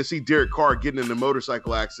 You're not going to see Derek Carr getting in a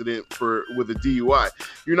motorcycle accident with a DUI.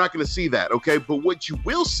 You're not going to see that, okay? But what you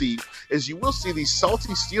will see is these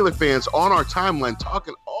salty Steeler fans on our timeline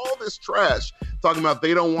talking all this trash, talking about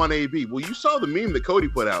they don't want AB. Well, you saw the meme that Cody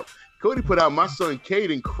put out. Cody put out my son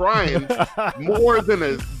Caden crying more than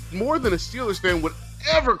a Steelers fan would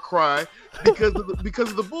ever cry because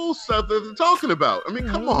of the bull stuff that they're talking about. I mean,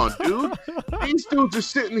 come on, dude. These dudes are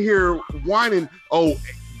sitting here whining, oh,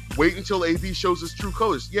 wait until AB shows his true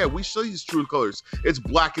colors. Yeah, we show his true colors. It's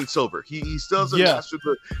black and silver. He still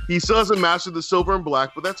doesn't master the silver and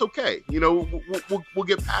black, but that's okay. You know, we'll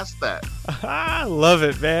get past that. I love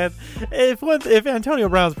it, man. If Antonio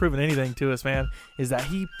Brown's proven anything to us, man, is that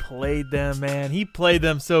he played them, man. He played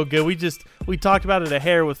them so good. We talked about it a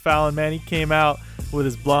hair with Fallon, man. He came out with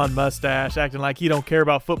his blonde mustache, acting like he don't care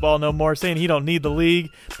about football no more, saying he don't need the league.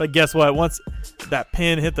 But guess what? Once that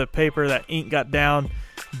pen hit the paper, that ink got down,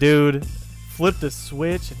 dude flipped the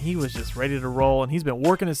switch, and he was just ready to roll. And he's been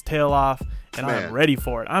working his tail off, and man, I'm ready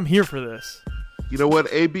for it. I'm here for this. You know what?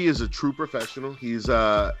 AB is a true professional. He's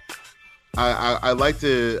I like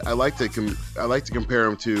to compare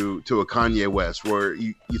him to a Kanye West, where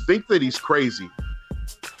you think that he's crazy,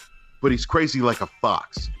 but he's crazy like a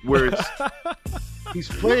fox. Where it's he's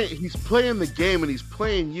playing the game, and he's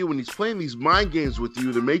playing you, and he's playing these mind games with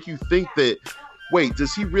you to make you think that, wait,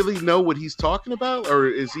 does he really know what he's talking about, or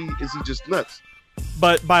is he just nuts?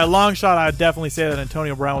 But by a long shot, I would definitely say that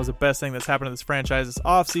Antonio Brown was the best thing that's happened to this franchise this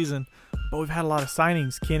offseason. But we've had a lot of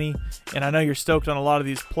signings, Kenny, and I know you're stoked on a lot of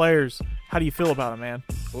these players. How do you feel about it, man?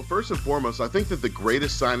 Well, first and foremost, I think that the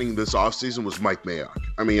greatest signing this offseason was Mike Mayock.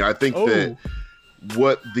 I mean, I think that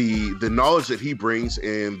what the knowledge that he brings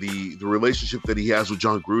and the relationship that he has with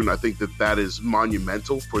John Gruden, I think that is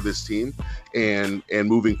monumental for this team and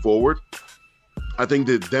moving forward. I think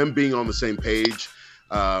that them being on the same page,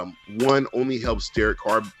 one, only helps Derek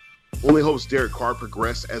Carr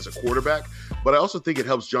progress as a quarterback, but I also think it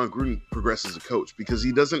helps John Gruden progress as a coach, because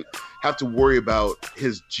he doesn't have to worry about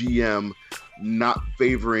his GM not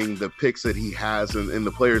favoring the picks that he has and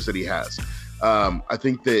the players that he has. I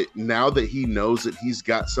think that now that he knows that he's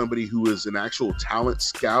got somebody who is an actual talent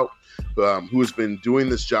scout, who has been doing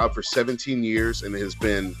this job for 17 years and has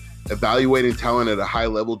been evaluating talent at a high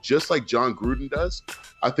level, just like John Gruden does,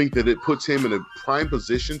 I think that it puts him in a prime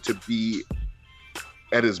position to be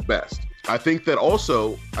at his best. I think that,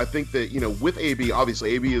 you know, with AB,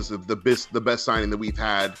 obviously AB is the best signing that we've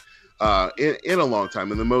had in a long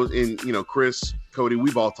time. And Chris, Cody,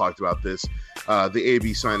 we've all talked about this. The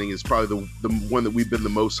AB signing is probably the one that we've been the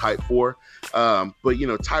most hyped for. But you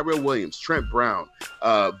know, Tyrell Williams, Trent Brown,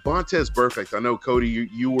 Vontaze Burfict. I know, Cody,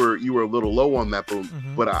 you were a little low on that,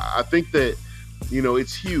 but I think that, you know,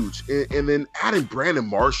 it's huge. And then adding Brandon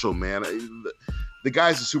Marshall, man. The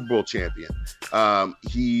guy's a Super Bowl champion.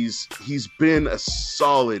 He's been a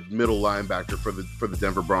solid middle linebacker for the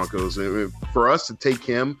Denver Broncos. And for us to take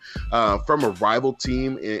him from a rival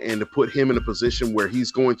team and to put him in a position where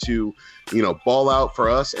he's going to, you know, ball out for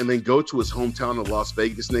us and then go to his hometown of Las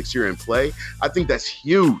Vegas next year and play, I think that's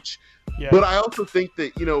huge. Yeah. But I also think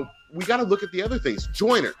that, you know, we got to look at the other things.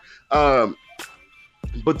 Joyner.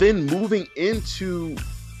 But then moving into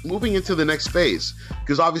the next phase,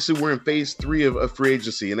 because obviously we're in phase 3 of free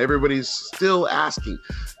agency, and everybody's still asking,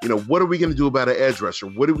 you know, what are we going to do about an edge rusher?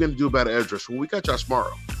 What are we going to do about an edge rusher? Well, we got Josh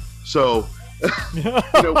Morrow. So, you know,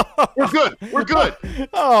 we're good.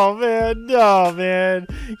 Oh, man.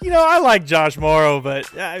 You know, I like Josh Morrow, but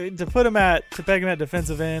to peg him at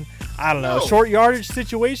defensive end, I don't know. No. Short yardage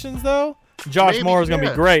situations, though, Josh Morrow is going to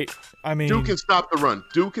be great. I mean, Duke can stop the run.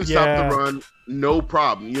 Stop the run. No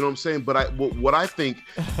problem. You know what I'm saying? But what I think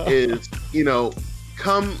is, you know,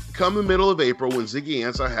 come the middle of April, when Ziggy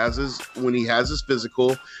Ansah has his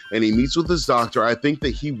physical and he meets with his doctor, I think that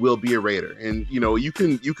he will be a Raider. And you know, you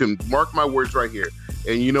can mark my words right here.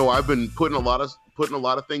 And you know, I've been putting a lot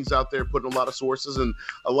of things out there, putting a lot of sources, and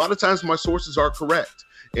a lot of times my sources are correct.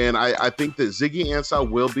 And I think that Ziggy Ansah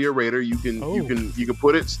will be a Raider. You can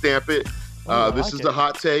put it, stamp it. This is a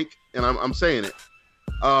hot take, and I'm saying it.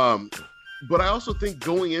 But I also think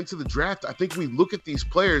going into the draft, I think we look at these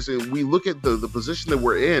players and we look at the position that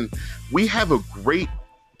we're in. We have a great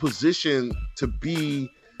position to be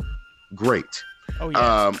great. Oh,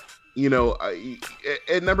 yeah. You know,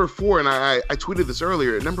 at number 4, and I tweeted this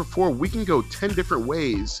earlier, at number 4, we can go 10 different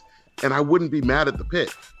ways and I wouldn't be mad at the pick.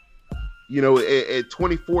 You know, at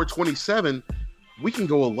 24, 27, we can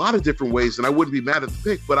go a lot of different ways, and I wouldn't be mad at the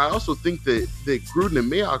pick. But I also think that Gruden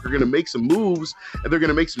and Mayock are going to make some moves, and they're going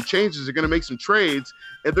to make some changes. They're going to make some trades,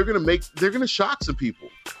 and they're going to shock some people.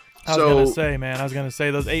 I was going to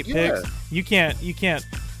say those 8 picks, you can't.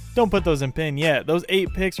 Don't put those in pen yet. Those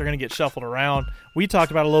 8 picks are going to get shuffled around. We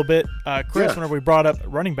talked about it a little bit. Chris, whenever we brought up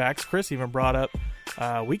running backs, Chris even brought up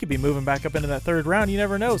we could be moving back up into that 3rd round. You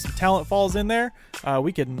never know. Some talent falls in there.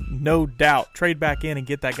 We could no doubt trade back in and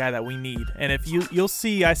get that guy that we need. And if you'll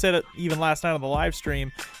see, I said it even last night on the live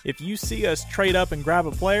stream, if you see us trade up and grab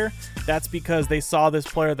a player, that's because they saw this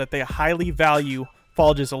player that they highly value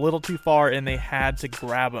fall just a little too far and they had to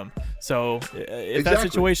grab him. So if that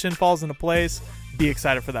situation falls into place, be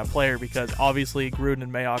excited for that player, because obviously Gruden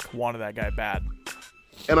and Mayock wanted that guy bad.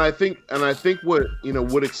 And I think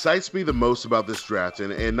what excites me the most about this draft,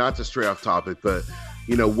 and not to stray off topic, but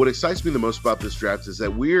what excites me the most about this draft is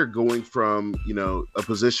that we are going from a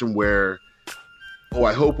position where,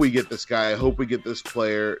 I hope we get this guy, I hope we get this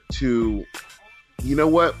player, to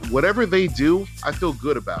whatever they do, I feel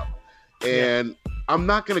good about. And I'm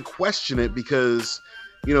not going to question it, because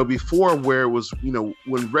before, where it was,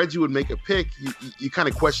 when Reggie would make a pick, you kind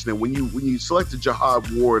of question it. When you select a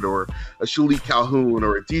Jahad Ward or a Shalik Calhoun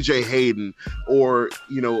or a DJ Hayden or,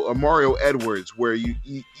 a Mario Edwards, where you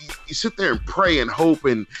sit there and pray and hope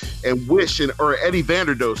and wish, or Eddie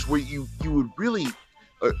Vanderdoes, where you would really,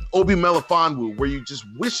 Obi Melifonwu, where you just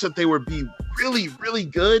wish that they would be really, really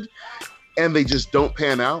good, and they just don't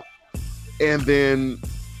pan out. And then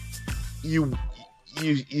you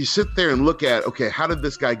sit there and look at, okay, how did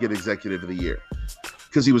this guy get executive of the year?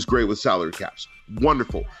 Because he was great with salary caps.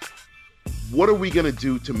 Wonderful. What are we going to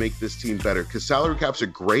do to make this team better? Because salary caps are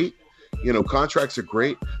great, contracts are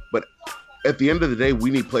great, but at the end of the day,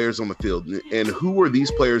 we need players on the field. And who are these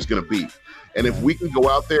players going to be? And if we can go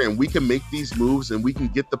out there and we can make these moves, and we can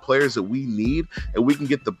get the players that we need, and we can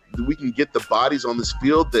get the bodies on this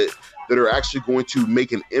field that are actually going to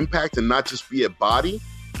make an impact and not just be a body,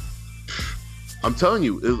 I'm telling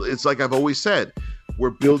you, it's like I've always said, we're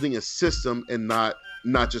building a system and not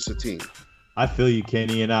just a team. I feel you,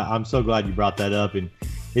 Kenny, and I'm so glad you brought that up. And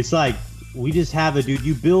it's like, we just have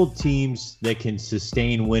you build teams that can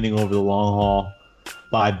sustain winning over the long haul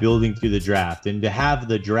by building through the draft. And to have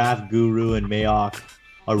the draft guru and Mayock,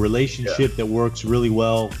 a relationship that works really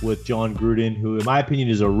well with John Gruden, who in my opinion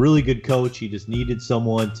is a really good coach. He just needed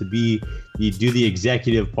someone to do the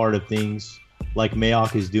executive part of things, like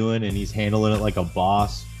Mayock is doing, and he's handling it like a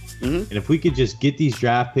boss. Mm-hmm. And if we could just get these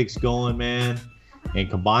draft picks going, man, and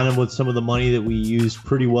combine them with some of the money that we use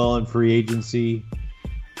pretty well in free agency,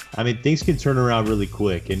 I mean, things can turn around really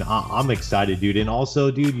quick. And I'm excited, dude. And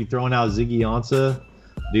also, dude, you throwing out Ziggy Ansah,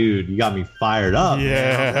 dude, you got me fired up. Yeah,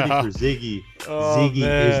 man. I'm ready for Ziggy. Oh, Ziggy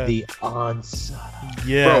man. is the Ansah.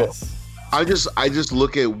 Yes. Bro, I just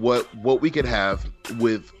look at what we could have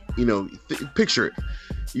with, picture it.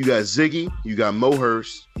 You got Ziggy, you got Mo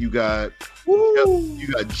Hurst, you got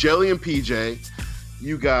Jelly and PJ,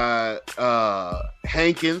 you got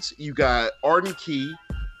Hankins, you got Arden Key.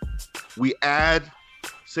 We add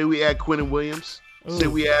Quinnen Williams. Ooh. Say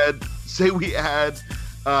we add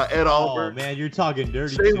Ed Oliver. Oh man, you're talking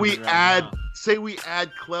dirty. Say we add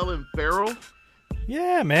Clelin Ferrell.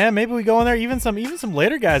 Yeah, man. Maybe we go in there, even some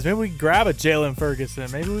later guys. Maybe we grab a Jalen Ferguson.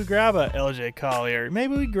 Maybe we grab a LJ Collier.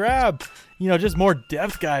 Maybe we grab, just more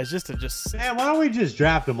depth guys just. Man, why don't we just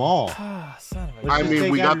draft them all? Son of a. I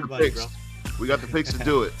mean, we got the everybody, picks. bro. We got the picks to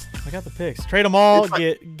do it. I got the picks. Trade them all.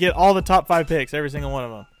 Get all the top 5 picks. Every single one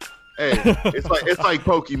of them. Hey, it's like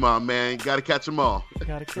Pokemon, man. Got to catch them all.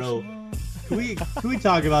 Gotta catch Bro. them all. Can we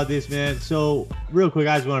talk about this, man? So, real quick,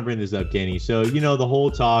 I just want to bring this up, Kenny. So, the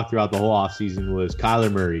whole talk throughout the whole offseason was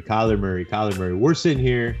Kyler Murray. We're sitting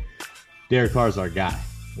here. Derek Carr's our guy.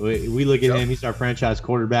 We look at him. He's our franchise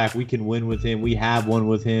quarterback. We can win with him. We have won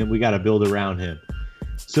with him. We got to build around him.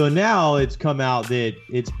 So, now it's come out that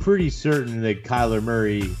it's pretty certain that Kyler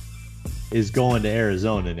Murray is going to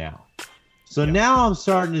Arizona now. So now I'm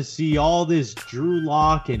starting to see all this Drew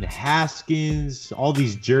Lock and Haskins, all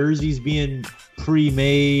these jerseys being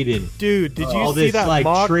pre-made, and dude, did you all see this that like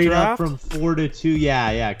mock trade draft? up from 4 to 2?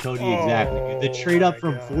 Yeah, Cody, exactly. The trade up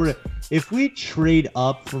from 4 to. If we trade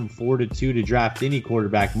up from 4 to 2 to draft any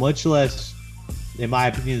quarterback, much less, in my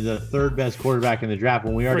opinion, the 3rd best quarterback in the draft,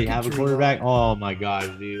 when we already have a quarterback, oh my gosh,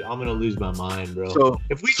 dude, I'm gonna lose my mind, bro. So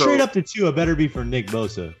if we trade up to 2, it better be for Nick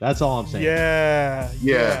Bosa. That's all I'm saying.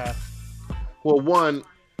 Yeah. Well, one,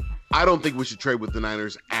 I don't think we should trade with the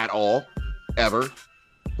Niners at all, ever,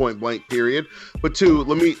 point blank, period. But 2,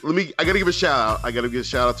 let me. I gotta give a shout out. I gotta give a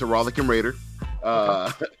shout out to Rollick and Raider.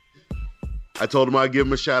 I told him I'd give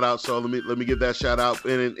him a shout out, so let me give that shout out,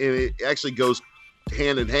 and it actually goes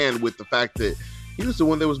hand in hand with the fact that he was the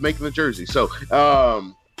one that was making the jersey. So,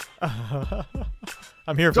 I'm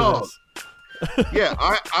here for this. Yeah,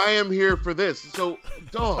 I am here for this. So,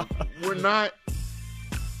 dog, we're not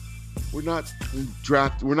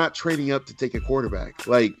trading up to take a quarterback.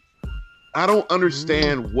 Like, I don't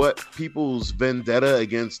understand what people's vendetta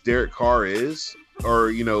against Derek Carr is,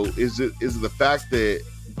 or is it the fact that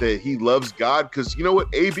he loves God? Because you know what,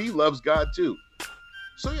 AB loves God too.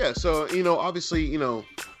 So yeah, so obviously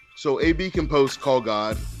so AB can post call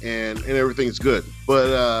God and everything's good,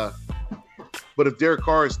 but if Derek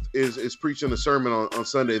Carr is preaching a sermon on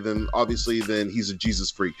Sunday, then obviously he's a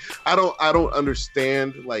Jesus freak. I don't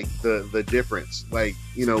understand like the difference. Like,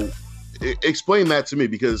 explain that to me,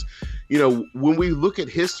 because when we look at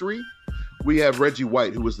history, we have Reggie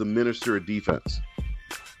White, who was the minister of defense.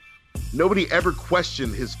 Nobody ever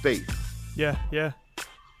questioned his faith. Yeah.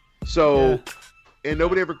 So, and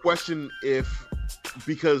nobody ever questioned if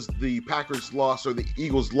because the Packers lost or the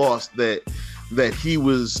Eagles lost that he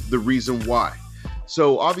was the reason why.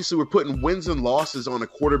 So obviously we're putting wins and losses on a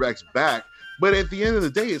quarterback's back, but at the end of the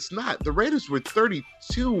day, it's not. The Raiders were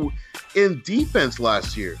 32 in defense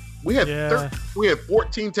last year. We had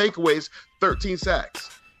 14 takeaways, 13 sacks.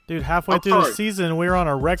 Dude, halfway through the season, we were on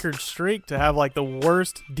a record streak to have like the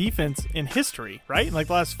worst defense in history, right? In like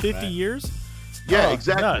the last 50 years. Yeah,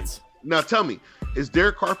 exactly. Nuts. Now tell me, is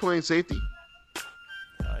Derek Carr playing safety?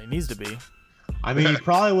 He needs to be. I mean, he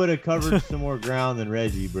probably would have covered some more ground than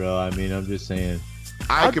Reggie, bro. I mean, I'm just saying.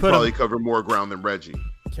 I could probably cover more ground than Reggie.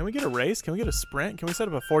 Can we get a race? Can we get a sprint? Can we set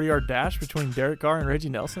up a 40-yard dash between Derek Carr and Reggie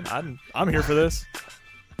Nelson? I'm here for this.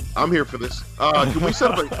 I'm here for this. Can we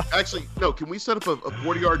set up Can we set up a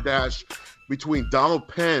 40-yard dash between Donald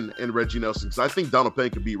Penn and Reggie Nelson? Because I think Donald Penn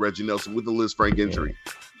could beat Reggie Nelson with the Liz Frank injury.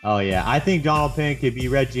 Oh, yeah. I think Donald Penn could beat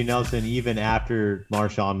Reggie Nelson even after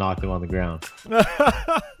Marshawn knocked him on the ground.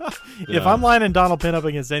 If I'm lining Donald Penn up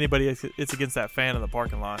against anybody, it's against that fan in the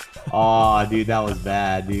parking lot. Oh, dude, that was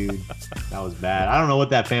bad, dude. That was bad. I don't know what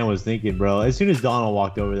that fan was thinking, bro. As soon as Donald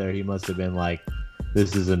walked over there, he must have been like,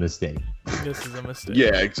 this is a mistake. This is a mistake.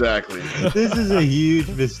 Yeah, exactly. This is a huge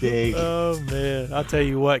mistake. Oh, man. I'll tell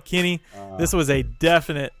you what, Kenny, this was a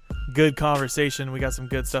definite good conversation. We got some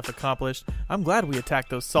good stuff accomplished. I'm glad we attacked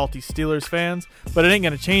those salty Steelers fans, but it ain't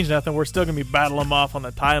going to change nothing. We're still going to be battling them off on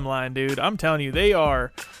the timeline, dude. I'm telling you, they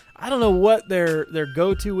are. I don't know what their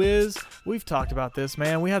go-to is. We've talked about this,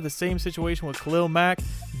 man. We have the same situation with Khalil Mack.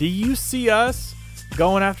 Do you see us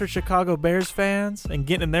going after Chicago Bears fans and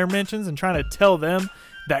getting in their mentions and trying to tell them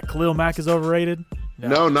that Khalil Mack is overrated?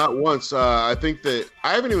 No, not once. I think that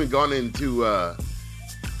I haven't even gone into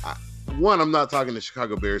one. I'm not talking to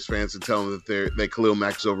Chicago Bears fans and telling them that Khalil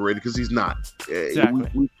Mack is overrated, because he's not.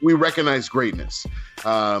 Exactly. We recognize greatness.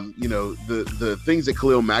 The things that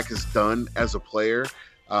Khalil Mack has done as a player,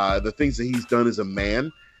 the things that he's done as a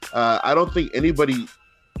man. I don't think anybody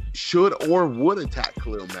should or would attack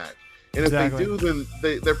Khalil Mack. And if they do, then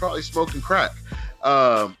they're probably smoking crack.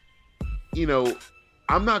 I'm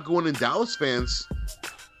not going in Dallas fans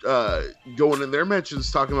going in their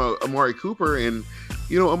mentions talking about Amari Cooper, and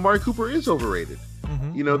Amari Cooper is overrated.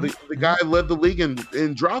 The guy led the league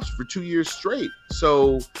in drops for 2 years straight.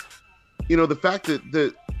 So the fact that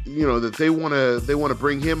that they want to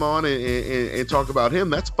bring him on and talk about him,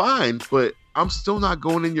 that's fine, but I'm still not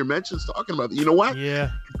going in your mentions talking about it. You know what?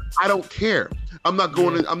 Yeah, I don't care. I'm not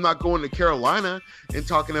going to Carolina and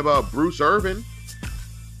talking about Bruce Irvin.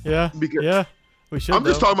 Yeah, because we should. I'm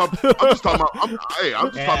just talking about Bruce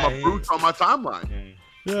on my timeline.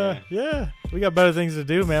 Yeah. We got better things to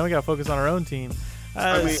do, man. We got to focus on our own team.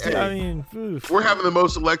 We're having the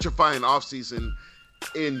most electrifying offseason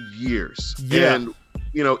in years. Yeah. And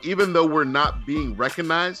even though we're not being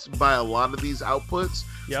recognized by a lot of these outputs,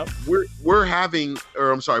 we're having,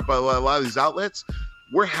 by a lot of these outlets,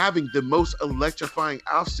 we're having the most electrifying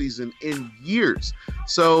offseason in years.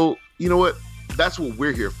 So you know what? That's what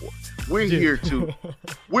we're here for. We're here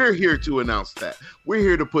to announce that. We're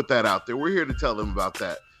here to put that out there. We're here to tell them about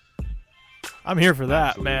that. I'm here for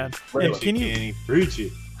that, man. And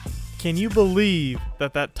can you believe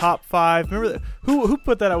that top 5? Remember who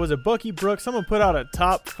put that out? Was it Bucky Brooks? Someone put out a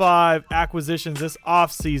top 5 acquisitions this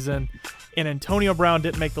offseason, and Antonio Brown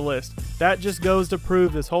didn't make the list. That just goes to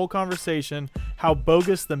prove this whole conversation how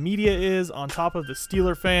bogus the media is on top of the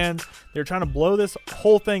Steeler fans. They're trying to blow this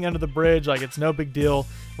whole thing under the bridge like it's no big deal,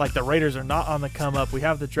 like the Raiders are not on the come up. We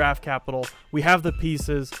have the draft capital. We have the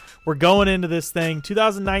pieces. We're going into this thing.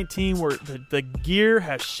 2019, where the gear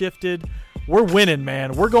has shifted. We're winning,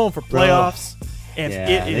 man. We're going for playoffs. And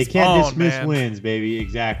Yeah, it is they can't on, dismiss man. wins, baby.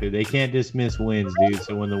 Exactly. They can't dismiss wins, dude.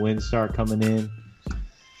 So when the wins start coming in,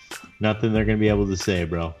 nothing they're going to be able to say,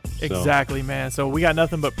 bro. So, Exactly, man. So we got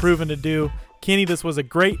nothing but proving to do. Kenny, this was a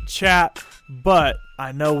great chat, but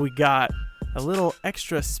I know we got a little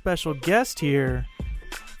extra special guest here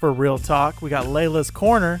for Real Talk. We got Layla's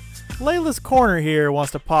Corner. Layla's Corner here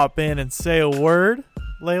wants to pop in and say a word.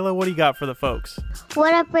 Layla, what do you got for the folks?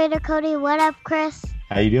 What up, Raider Cody? What up, Chris?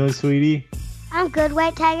 How you doing, sweetie? I'm good,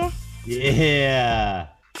 White Tiger. Yeah.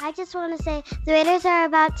 I just want to say the Raiders are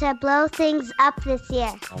about to blow things up this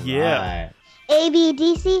year. All Yeah. right.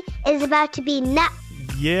 ABDC is about to be nuts.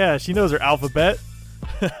 Yeah, she knows her alphabet.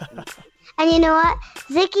 And you know what?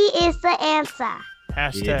 Zicky is the answer.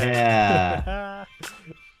 Hashtag. Yeah.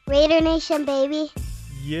 Raider Nation, baby.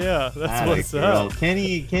 Yeah, that's Atta what's girl. up.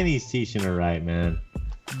 Kenny's teaching her right, man.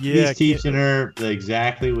 Yeah, He's teaching her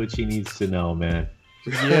exactly what she needs to know, man.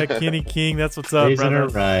 Yeah, Kenny King, that's what's up, Raising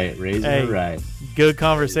brother. her right. Raising Hey. her right. Good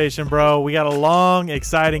conversation, bro. We got a long,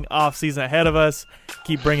 exciting off season ahead of us.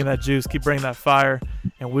 Keep bringing that juice, keep bringing that fire,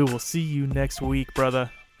 and we will see you next week, brother.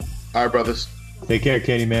 All right, brothers. Take care,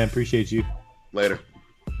 Kenny, man. Appreciate you. Later.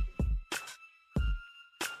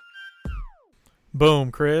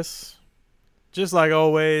 Boom, Chris. Just like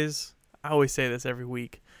always, I always say this every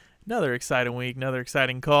week. Another exciting week, another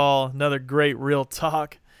exciting call, another great real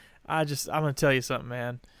talk. I'm going to tell you something,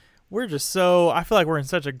 man. I feel like we're in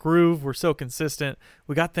such a groove. We're so consistent.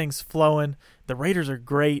 We got things flowing. The Raiders are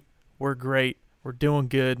great. We're great. We're doing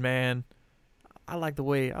good, man. I like the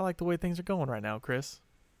way things are going right now, Chris.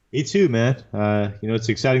 Me too, man. It's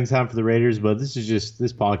an exciting time for the Raiders, but this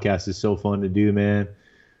podcast is so fun to do, man.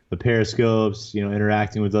 The Periscopes,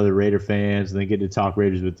 interacting with other Raider fans, and then getting to talk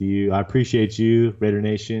Raiders with you. I appreciate you, Raider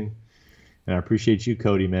Nation, and I appreciate you,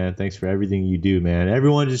 Cody, man. Thanks for everything you do, man.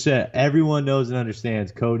 Everyone knows and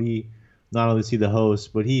understands Cody. Not only is he the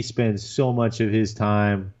host, but he spends so much of his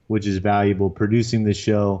time, which is valuable, producing the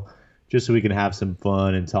show, just so we can have some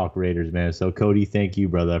fun and talk Raiders, man. So, Cody, thank you,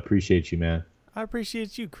 brother. I appreciate you, man. I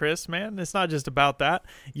appreciate you, Chris, man. It's not just about that.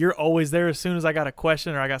 You're always there as soon as I got a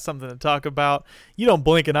question or I got something to talk about. You don't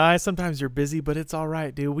blink an eye. Sometimes you're busy, but it's all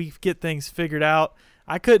right, dude. We get things figured out.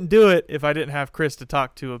 I couldn't do it if I didn't have Chris to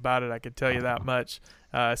talk to about it. I could tell you that much.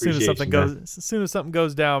 As soon as something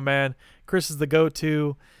goes down, man, Chris is the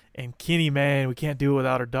go-to. And Kenny, man, we can't do it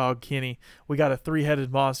without our dog, Kenny. We got a 3-headed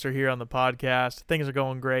monster here on the podcast. Things are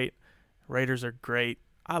going great. Raiders are great.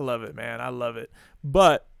 I love it, man. I love it.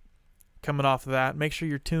 But coming off of that, make sure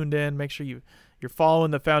you're tuned in. Make sure you're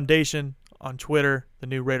following the foundation on Twitter, the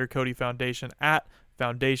new Raider Cody Foundation, at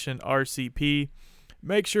Foundation RCP.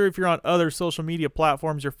 Make sure if you're on other social media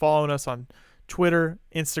platforms, you're following us on Twitter,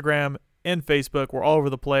 Instagram, and Facebook. We're all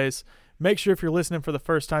over the place. Make sure if you're listening for the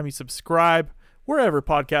first time, you subscribe wherever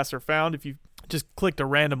podcasts are found. If you just clicked a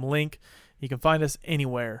random link, you can find us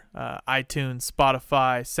anywhere. iTunes,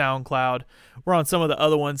 Spotify, SoundCloud. We're on some of the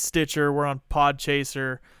other ones, Stitcher. We're on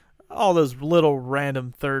Podchaser. All those little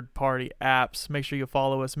random third-party apps. Make sure you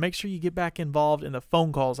follow us. Make sure you get back involved in the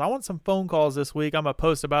phone calls. I want some phone calls this week. I'm going to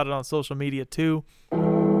post about it on social media too.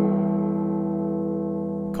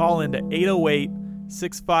 Call into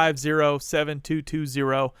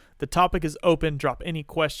 808-650-7220. The topic is open. Drop any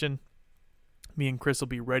question. Me and Chris will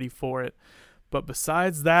be ready for it. But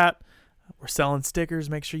besides that, we're selling stickers.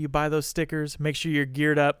 Make sure you buy those stickers. Make sure you're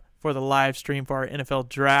geared up for the live stream for our NFL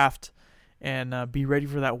draft. And be ready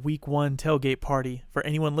for that week 1 tailgate party. For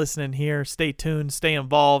anyone listening here, stay tuned, stay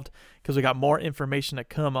involved, because we got more information to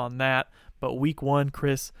come on that. But week 1,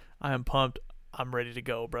 Chris, I am pumped. I'm ready to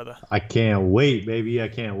go, brother. I can't wait, baby. I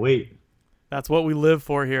can't wait. That's what we live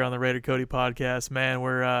for here on the Raider Cody podcast, man.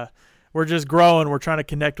 We're just growing. We're trying to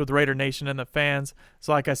connect with Raider Nation and the fans.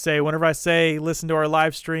 So like I say, whenever I say listen to our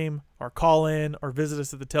live stream or call in or visit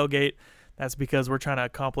us at the tailgate, that's because we're trying to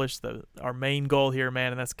accomplish our main goal here,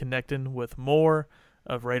 man, and that's connecting with more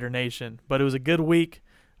of Raider Nation. But it was a good week.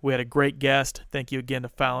 We had a great guest. Thank you again to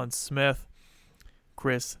Fallon Smith.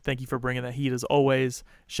 Chris, thank you for bringing the heat as always.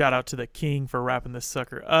 Shout out to the King for wrapping this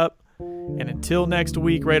sucker up. And until next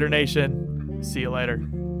week, Raider Nation, see you later.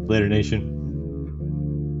 Later, Nation.